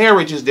open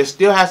marriages, there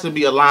still has to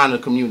be a line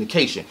of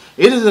communication.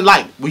 It isn't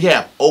like we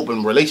have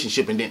open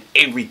relationship and then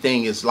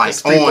everything is like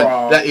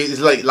on. It's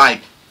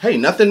like, hey,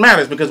 nothing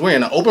matters because we're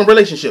in an open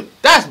relationship.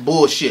 That's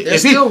bullshit.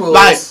 There's still rules.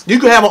 Like, you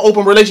can have an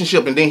open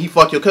relationship and then he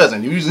fuck your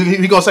cousin.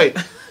 He gonna say,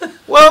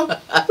 well, we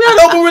had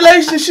an open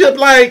relationship.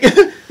 Like,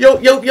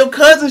 your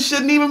cousin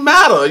shouldn't even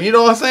matter. You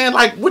know what I'm saying?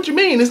 Like, what you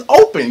mean? It's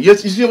open. You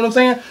see what I'm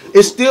saying?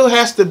 It still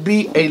has to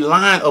be a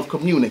line of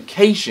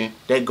communication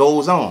that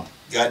goes on.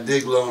 Got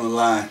Diggler on the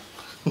line.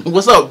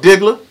 What's up,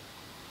 Diggler?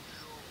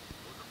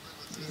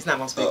 He's not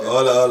gonna speak.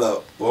 Hold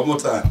up. One more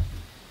time.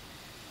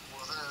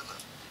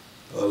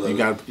 You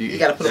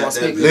gotta put him on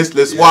speaker. Let's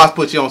Swaz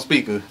put you on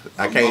speaker.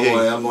 I can't hear you.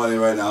 I'm on it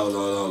right now.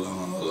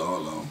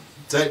 Hold on.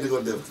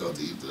 Technical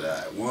difficulty.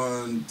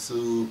 1,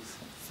 2,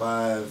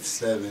 5,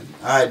 7.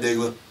 All right,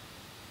 Diggler.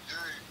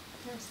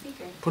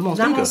 Put him on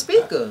Not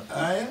speaker. on speaker.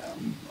 I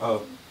am.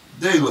 Oh,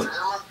 Diggler.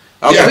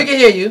 Okay. Yeah, we can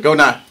hear you. Go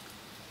now.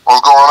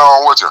 What's going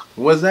on with you?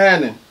 What's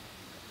happening?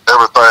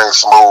 Everything's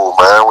smooth,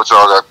 man. What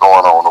y'all got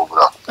going on over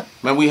there?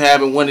 Man, we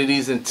having one of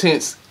these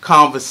intense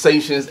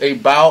conversations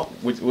about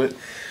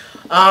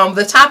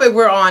the topic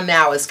we're on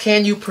now is,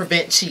 can you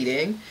prevent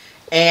cheating?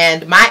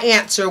 And my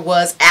answer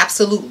was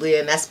absolutely,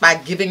 and that's by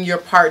giving your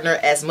partner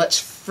as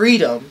much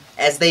freedom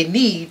as they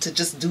need to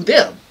just do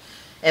them.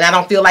 And I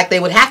don't feel like they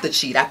would have to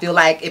cheat. I feel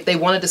like if they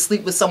wanted to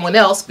sleep with someone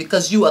else,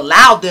 because you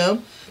allowed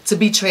them to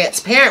be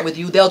transparent with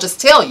you, they'll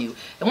just tell you.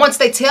 And once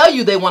they tell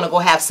you they want to go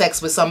have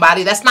sex with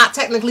somebody, that's not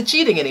technically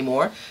cheating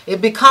anymore. It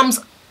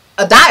becomes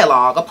a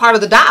dialogue, a part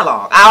of the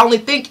dialogue. I only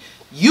think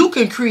you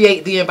can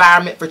create the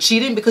environment for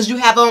cheating because you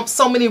have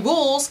so many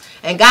rules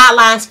and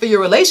guidelines for your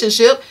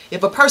relationship.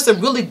 If a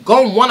person really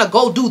gonna want to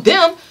go do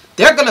them,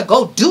 they're gonna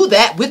go do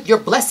that with your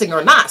blessing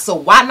or not. So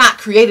why not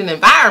create an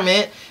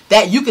environment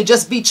that you could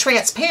just be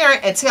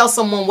transparent and tell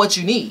someone what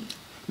you need?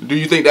 Do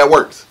you think that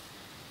works?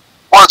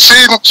 Well,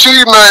 cheating ain't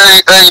cheating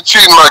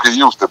like it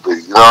used to be.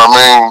 You know what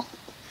I mean?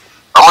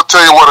 I'm gonna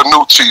tell you where the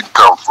new cheating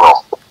come from.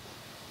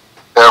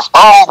 If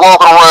I'm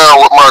walking around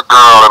with my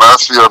girl and I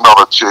see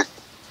another chick,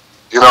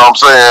 you know what I'm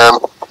saying?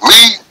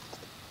 Me,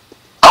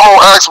 I'm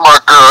gonna ask my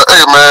girl,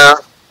 hey man,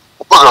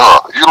 look at her,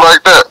 you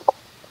like that?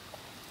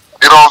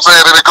 You know what I'm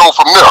saying? Then it go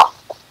from there.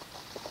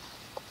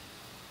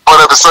 But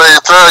at the same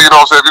time, you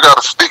know what I'm saying, if you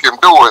gotta sneak and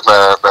do it,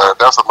 man,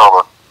 that's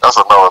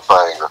another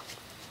thing.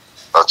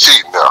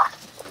 Cheating there.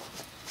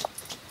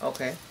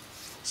 Okay.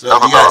 So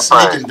if you gotta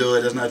sneak and do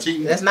it, that's not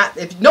cheating? That's not,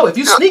 if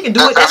you sneak and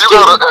do it, that's if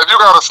cheating. If you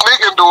gotta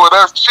sneak and do it,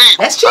 that's cheating.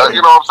 That's cheating.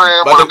 You know what I'm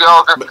saying?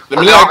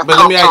 But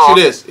let me ask you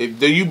this.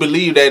 Do you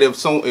believe that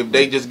if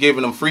they just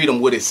giving them freedom,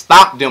 would it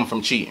stop them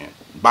from cheating?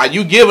 By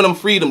you giving them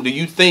freedom, do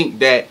you think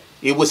that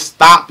it would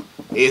stop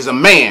as a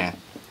man?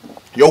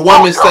 Your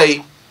woman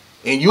say,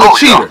 and you a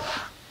cheater.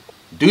 Yeah.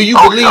 Do you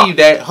believe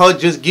that her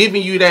just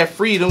giving you that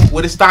freedom,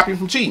 would it stop you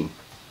from cheating?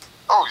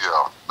 Oh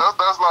yeah.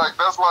 That's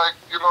like,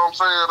 you know what I'm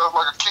saying? That's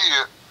like a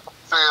kid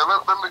saying,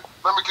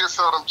 let me get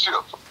some of them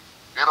chips.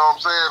 You know what I'm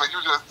saying? And you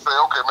just say,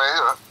 okay, man,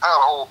 here, have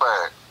the whole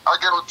bag. I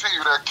guarantee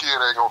you that kid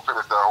ain't gonna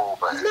finish that whole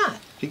bag. He's not.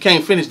 He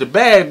can't finish the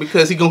bag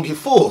because he gonna get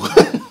full. He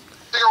gonna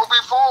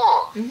be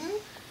full. Mm-hmm.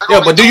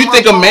 Yeah, but do you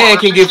think a man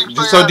can get?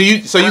 So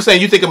you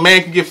saying you think a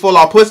man can get full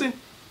off pussy?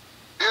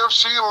 If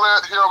she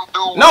let him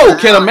do. No,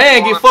 can a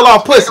man get full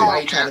off pussy? Why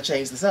are you trying to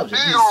change the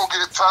subject? He gonna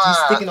get tired. He's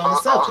sticking on the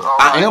subject.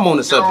 I am on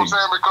the subject. You know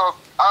what I'm saying? Because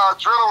our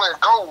adrenaline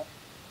go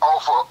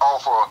off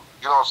of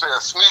you know what I'm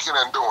saying, sneaking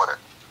and doing it.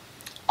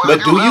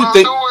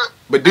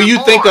 But do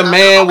you think a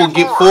man will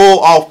get full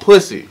off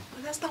pussy?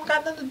 That's don't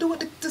got nothing to do with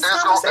this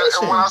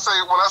conversation. And when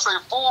I say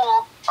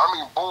full, I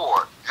mean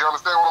bored. You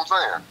understand what I'm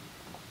saying?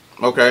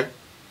 Okay.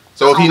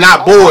 So if he's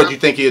not bored, you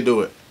think he'll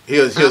do it?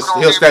 He'll stay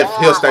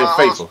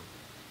faithful.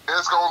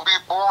 It's gonna be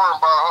boring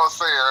by her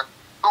saying,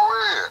 "Go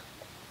ahead,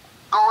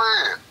 go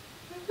ahead,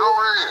 go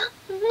ahead,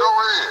 go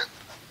ahead."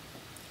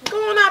 Go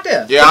on out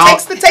there. Yeah,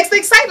 it takes the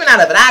excitement out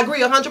of it. I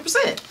agree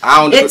 100%.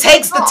 It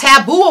takes the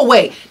taboo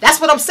away.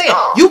 That's what I'm saying.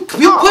 You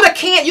put a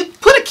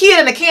kid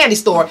in a candy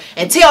store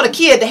and tell the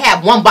kid to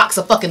have one box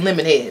of fucking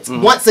lemon heads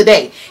once a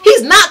day.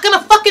 He's not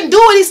gonna fucking do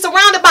it. He's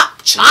surrounded by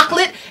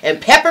chocolate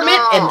and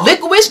peppermint and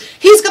licorice.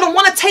 He's gonna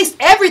want to taste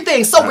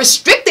everything. So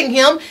restricting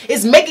him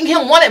is making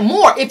him want it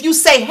more. If you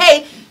say,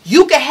 hey,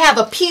 You can have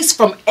a piece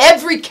from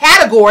every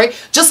category.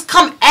 Just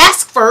come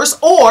ask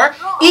first or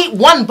eat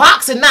one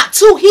box and not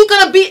two. He's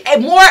going to be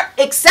more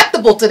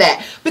acceptable to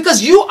that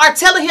because you are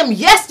telling him,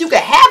 yes, you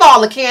can have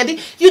all the candy.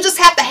 You just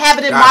have to have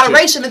it in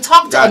moderation and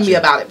talk to me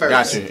about it first.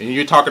 Gotcha. And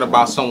you're talking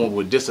about someone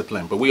with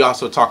discipline, but we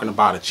also talking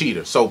about a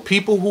cheater. So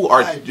people who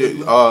are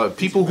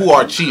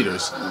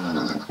cheaters,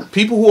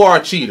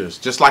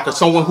 just like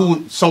someone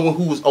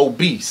who's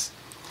obese,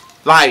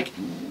 like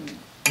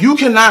you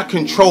cannot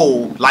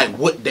control like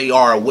what they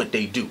are or what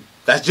they do.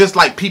 That's just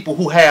like people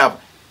who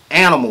have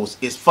animals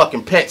is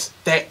fucking pets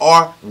that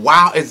are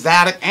wild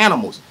exotic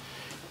animals.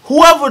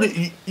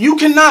 You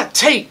cannot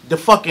take the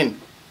fucking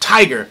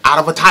tiger out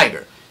of a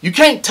tiger. You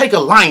can't take a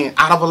lion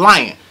out of a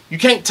lion. You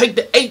can't take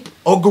the ape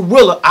or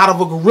gorilla out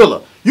of a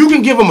gorilla. You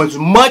can give them as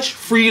much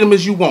freedom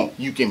as you want.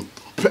 You can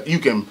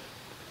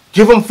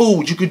give them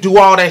food. You can do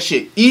all that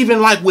shit.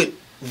 Even like with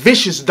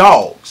vicious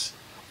dogs.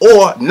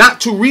 Or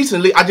not too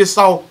recently, I just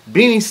saw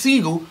Benny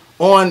Siegel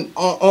on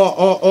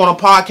a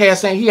podcast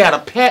saying he had a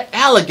pet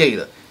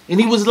alligator. And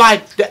he was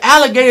like, the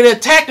alligator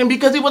attacked him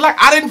because he was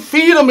like, I didn't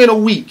feed him in a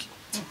week.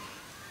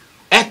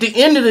 At the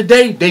end of the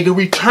day, they can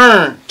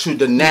return to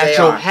the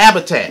natural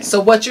habitat.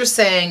 So what you're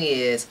saying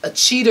is a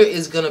cheater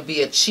is going to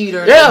be a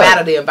cheater no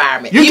matter the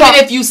environment. Even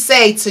if you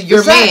say to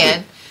your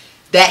man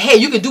that, hey,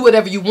 you can do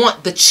whatever you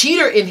want, the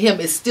cheater in him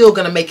is still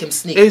going to make him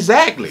sneaky.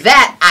 Exactly.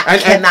 That I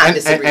cannot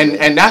disagree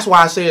with. And that's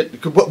why I said,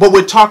 but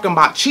we're talking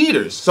about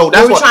cheaters. So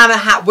that's we're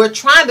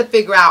trying to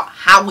figure out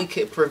how we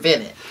could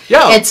prevent it.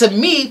 Yeah. And to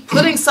me,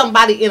 putting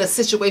somebody in a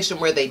situation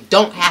where they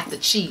don't have to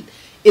cheat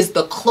is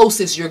the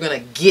closest you're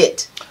going to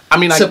get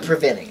to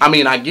preventing. I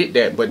mean, I get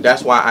that, but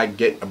that's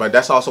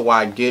also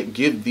why I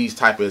give these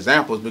type of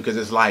examples, because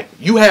it's like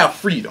you have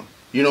freedom.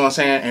 You know what I'm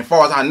saying? And as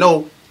far as I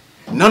know,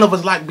 none of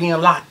us like being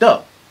locked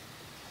up.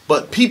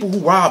 But people who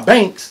rob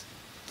banks,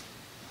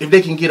 if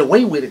they can get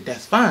away with it,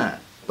 that's fine.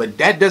 But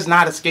that does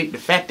not escape the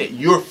fact that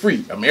you're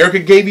free. America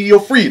gave you your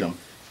freedom.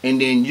 And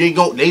then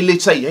they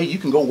say, hey, you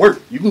can go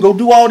work. You can go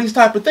do all these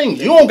type of things.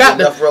 You don't got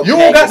to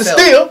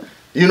steal.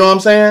 You know what I'm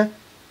saying?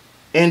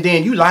 And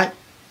then you like,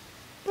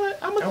 but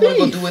I'm a thief. I'm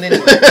going to go do it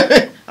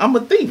anyway. I'm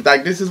a thief.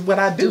 Like, this is what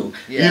I do.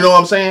 Yeah. You know what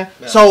I'm saying?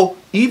 Yeah. So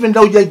even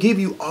though they give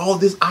you all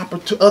this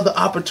other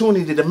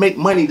opportunity to make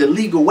money the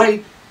legal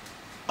way,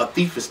 a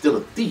thief is still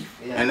a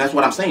thief. Yeah. And that's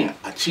what I'm saying.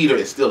 A cheater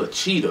is still a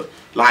cheater.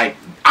 Like,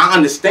 I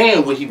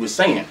understand what he was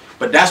saying.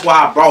 But that's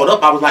why I brought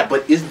up, I was like,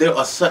 but is there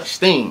a such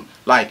thing?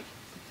 Like,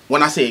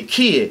 when I say a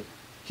kid,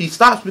 he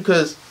stops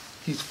because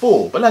he's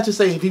full. But let's just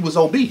say if he was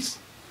obese,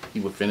 he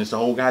would finish the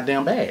whole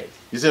goddamn bag.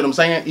 You see what I'm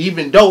saying?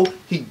 Even though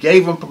he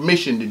gave him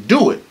permission to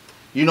do it.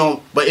 You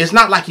know, but it's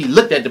not like he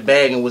looked at the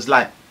bag and was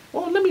like,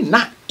 well, let me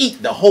not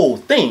eat the whole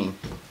thing.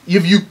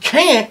 If you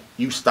can't,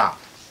 you stop.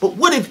 But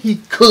what if he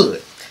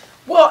could?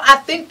 Well, I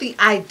think the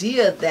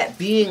idea that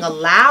being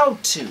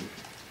allowed to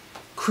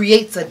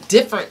creates a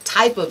different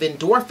type of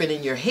endorphin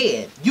in your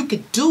head. You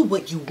could do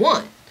what you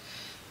want.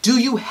 Do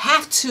you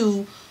have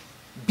to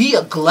be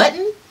a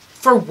glutton?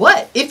 For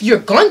what? If you're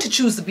going to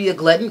choose to be a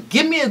glutton,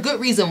 give me a good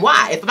reason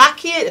why. If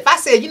I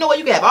said, you know what,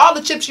 you can have all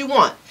the chips you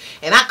want,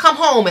 and I come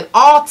home and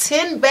all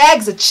 10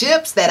 bags of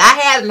chips that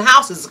I had in the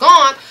house is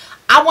gone,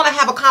 I want to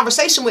have a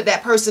conversation with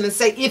that person and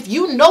say, if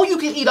you know you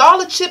can eat all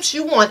the chips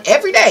you want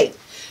every day,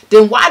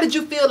 then why did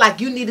you feel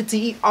like you needed to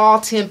eat all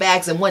 10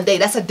 bags in one day?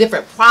 That's a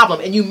different problem.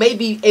 And you may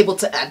be able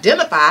to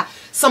identify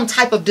some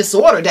type of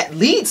disorder that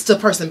leads to a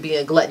person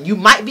being glutton. You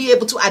might be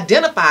able to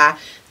identify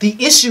the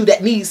issue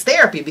that needs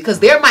therapy, because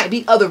there might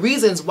be other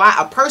reasons why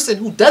a person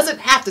who doesn't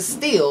have to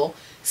steal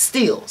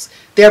steals.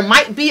 There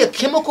might be a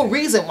chemical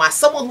reason why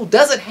someone who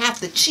doesn't have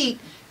to cheat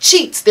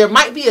cheats. There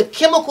might be a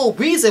chemical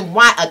reason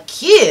why a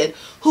kid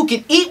who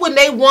can eat when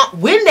they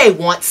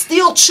want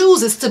still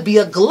chooses to be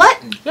a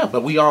glutton. Yeah,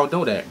 but we all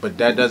know that. But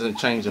that doesn't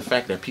change the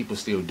fact that people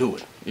still do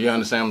it. You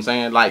understand what I'm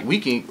saying? Like,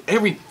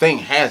 everything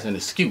has an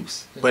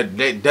excuse, but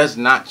that does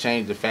not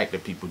change the fact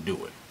that people do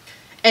it.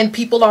 And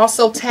people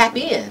also tap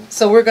in.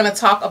 So we're going to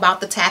talk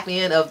about the tap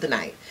in of the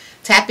night.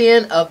 Tap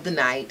in of the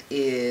night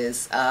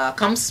is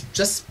comes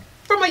just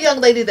from a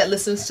young lady that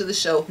listens to the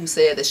show who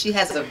said that she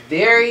has a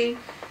very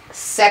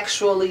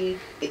sexually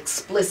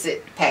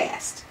explicit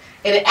past.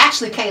 And it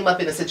actually came up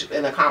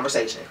in a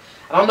conversation.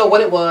 I don't know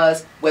what it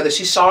was, whether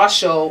she saw a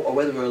show or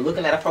whether we were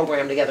looking at a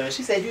program together. And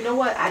she said, you know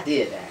what? I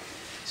did that.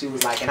 She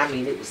was like, and I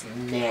mean, it was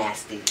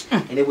nasty.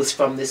 And it was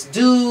from this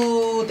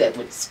dude that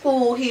went to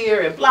school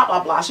here and blah,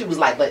 blah, blah. She was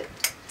like, but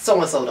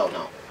so-and-so don't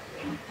know.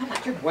 I'm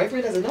like, your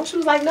boyfriend doesn't know? She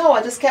was like, no,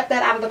 I just kept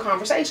that out of the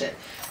conversation.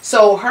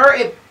 So her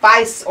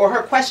advice or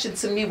her question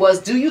to me was,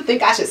 do you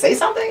think I should say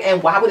something?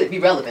 And why would it be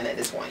relevant at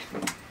this point?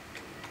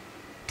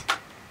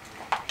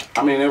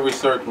 I mean, every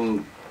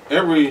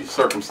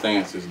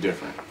circumstance is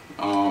different.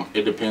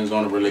 It depends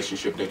on the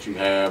relationship that you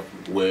have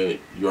with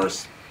your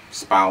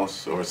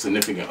spouse or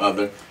significant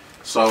other.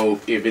 So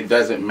if it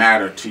doesn't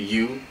matter to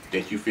you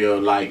that you feel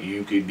like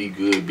you could be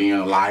good being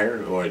a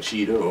liar or a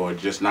cheater or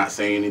just not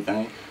say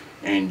anything,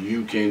 and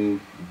you can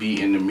be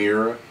in the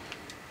mirror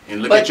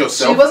and look at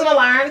yourself. She wasn't a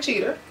liar and a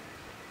cheater.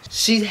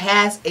 she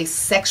has a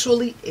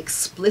sexually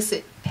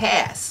explicit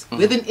past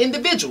with an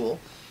individual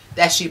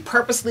that she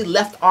purposely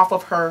left off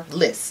of her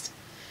list.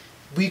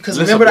 Because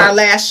remember our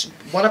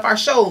one of our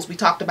shows, we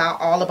talked about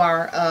all of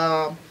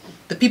our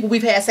the people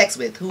we've had sex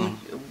with. Who,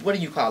 what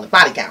do you call it?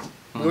 Body count.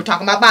 We were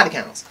talking about body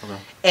counts. Okay.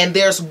 And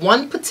there's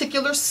one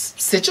particular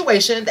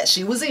situation that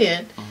she was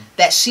in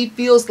that she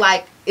feels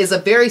like is a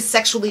very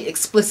sexually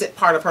explicit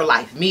part of her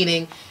life.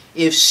 Meaning,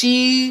 if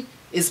she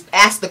is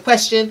asked the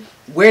question,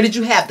 where did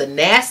you have the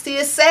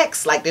nastiest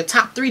sex? Like the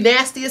top 3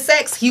 nastiest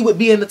sex? He would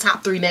be in the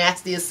top 3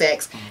 nastiest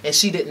sex. And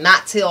she did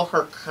not tell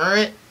her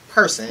current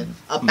person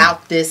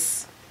about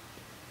this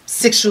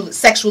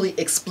sexually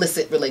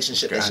explicit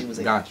relationship that she was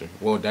in. Gotcha.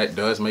 Well, that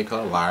does make her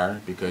a liar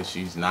because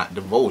she's not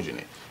divulging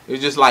it. It's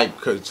just like,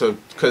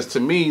 because to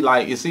me,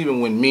 like, it's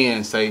even when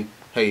men say,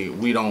 hey,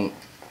 we don't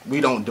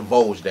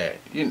divulge that.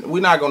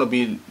 We're not gonna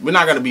be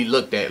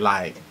looked at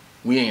like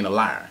we ain't a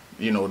liar.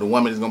 The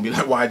woman is gonna be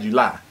like, why'd you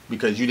lie?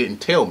 Because you didn't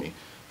tell me.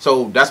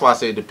 So that's why I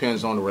say it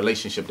depends on the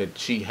relationship that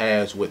she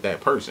has with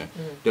that person.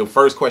 The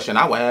first question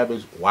I would have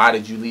is, why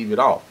did you leave it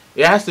off?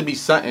 It has to be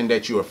something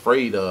that you're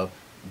afraid of,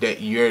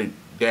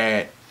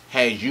 that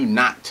has you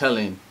not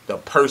telling the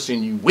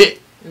person you with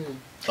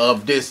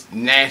of this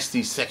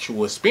nasty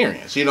sexual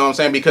experience. You know what I'm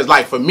saying? Because,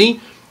 like, for me,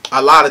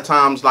 a lot of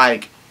times,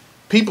 like,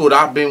 people that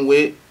I've been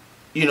with,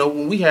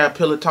 when we have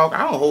pillow talk,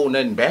 I don't hold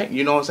nothing back.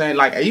 You know what I'm saying?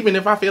 Like, even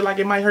if I feel like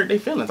it might hurt their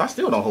feelings, I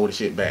still don't hold the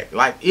shit back.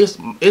 Like, it's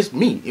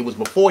me. It was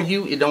before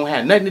you. It don't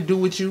have nothing to do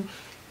with you,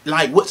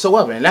 like,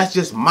 whatsoever. And that's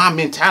just my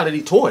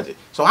mentality towards it.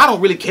 So I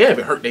don't really care if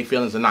it hurt their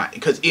feelings or not.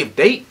 Because if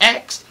they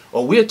asked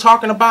or we're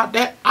talking about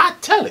that, I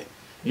tell it.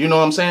 You know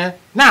what I'm saying?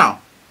 Now,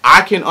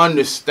 I can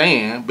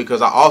understand,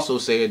 because I also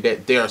said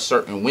that there are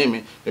certain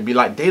women that be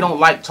like, they don't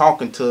like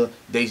talking to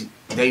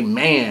they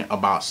man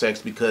about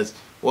sex because,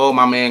 well,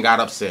 my man got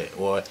upset,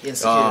 or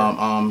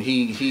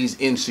he's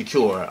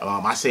insecure.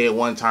 I said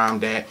one time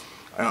that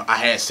I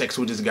had sex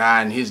with this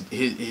guy and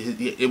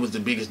it was the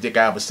biggest dick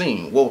I ever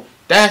seen. Well,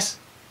 that's,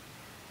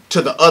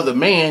 to the other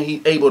man,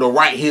 he able to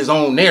write his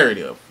own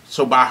narrative.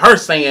 So by her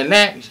saying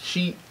that,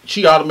 she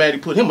automatically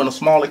put him in a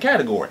smaller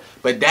category.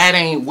 But that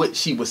ain't what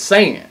she was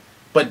saying.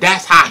 But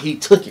that's how he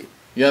took it.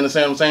 You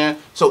understand what I'm saying?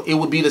 So it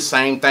would be the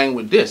same thing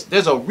with this.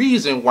 There's a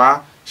reason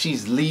why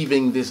she's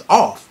leaving this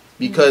off.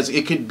 Because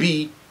it could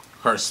be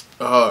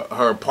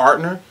her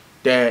partner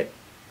that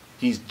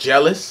he's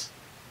jealous,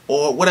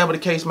 or whatever the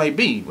case may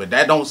be. But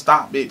that don't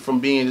stop it from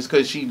being, just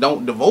because she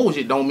don't divulge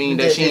it don't mean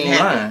that she ain't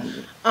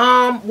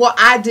lying. Well,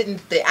 I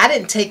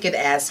didn't take it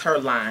as her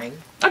lying.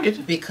 I get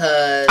you.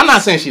 Because I'm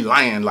not saying she's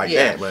lying like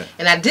that, but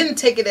and I didn't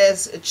take it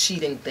as a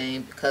cheating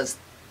thing because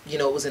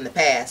it was in the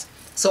past.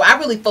 So I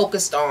really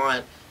focused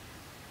on,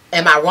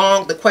 am I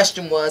wrong? The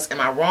question was,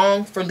 am I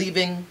wrong for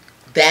leaving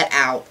that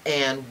out,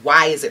 and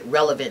why is it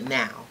relevant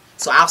now?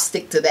 So I'll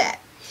stick to that.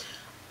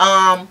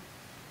 I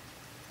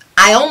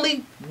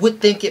only would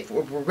think it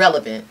were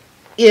relevant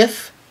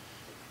if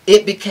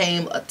it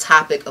became a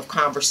topic of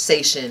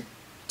conversation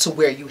to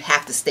where you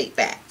have to state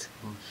fact.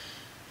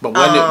 But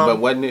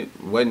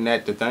wasn't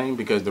that the thing?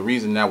 Because the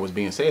reason that was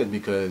being said is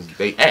because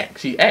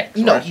she asked.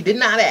 No, right? He did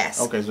not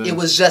ask. Okay, so it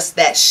was just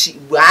that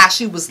while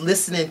she was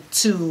listening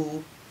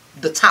to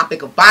the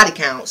topic of body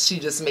counts, she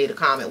just made a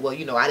comment. Well,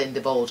 I didn't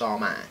divulge all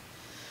mine.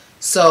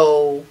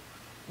 So,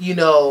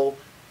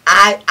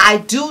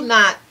 I do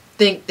not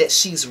think that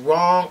she's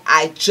wrong.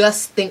 I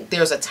just think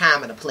there's a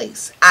time and a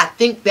place. I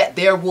think that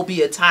there will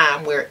be a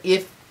time where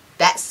if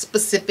that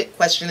specific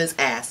question is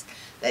asked,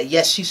 that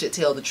yes, she should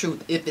tell the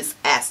truth if it's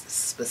asked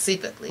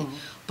specifically.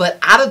 But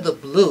out of the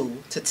blue,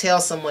 to tell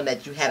someone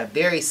that you had a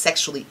very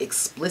sexually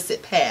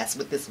explicit past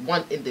with this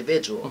one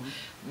individual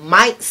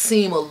might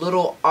seem a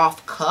little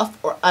off cuff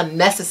or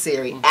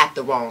unnecessary at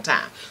the wrong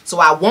time. So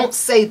I won't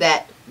say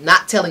that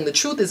not telling the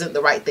truth isn't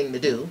the right thing to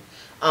do.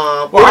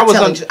 I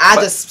was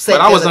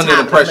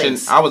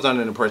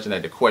under the impression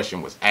that the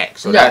question was asked.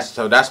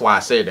 So that's why I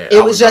said that.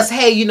 It was just,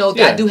 hey,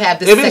 I do have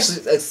this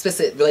sexually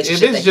explicit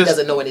relationship that he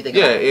doesn't know anything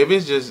about.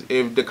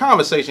 If the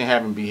conversation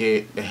haven't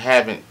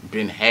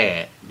been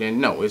had,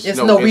 then no, it's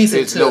no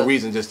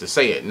reason just to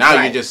say it.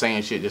 Now you're just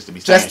saying shit just to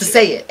be saying just to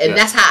say it, and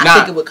that's how I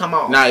think it would come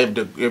off. Now, if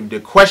the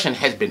question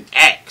has been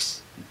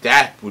asked,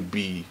 that would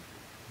be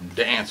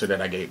the answer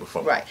that I gave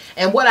before. Right.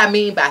 And what I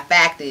mean by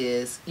fact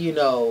is, I'm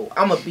going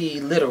to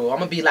be literal. I'm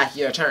going to be like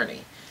your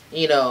attorney.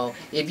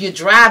 If you're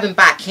driving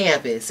by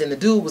campus and the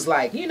dude was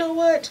like, you know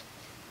what?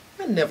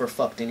 I never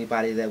fucked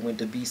anybody that went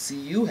to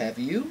BCU, have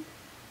you?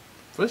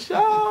 For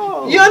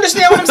sure. You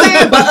understand what I'm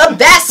saying? But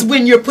that's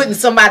when you're putting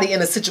somebody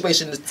in a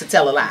situation to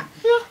tell a lie.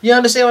 Yeah. You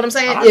understand what I'm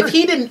saying? If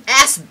he didn't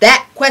ask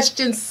that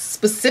question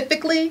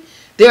specifically,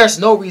 there's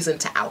no reason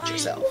to out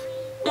yourself.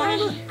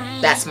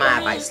 That's my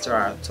advice to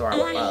our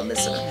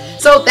listener.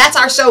 So that's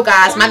our show,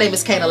 guys. My name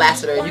is Kaynah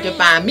Lassiter. You can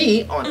find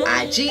me on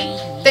IG,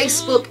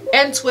 Facebook,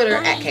 and Twitter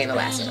at Kaynah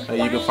Lassiter.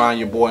 You can find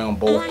your boy on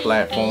both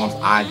platforms,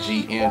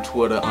 IG and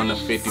Twitter, under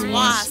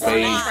 51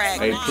 Spade.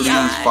 Hey,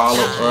 please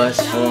follow us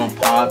on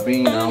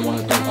Podbean. I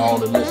want to thank all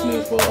the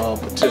listeners for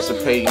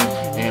participating,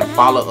 and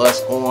follow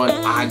us on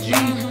IG.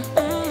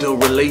 The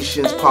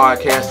Relations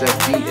Podcast. That's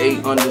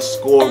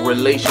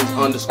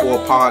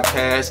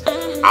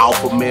DA_relations_podcast.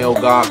 Alpha Male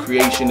God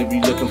Creation. If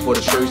you're looking for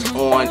the shirts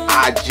on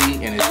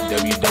IG, and it's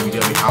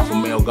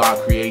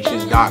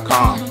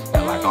www.alphamalegodcreations.com.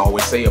 And like I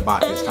always say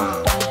about this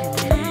time,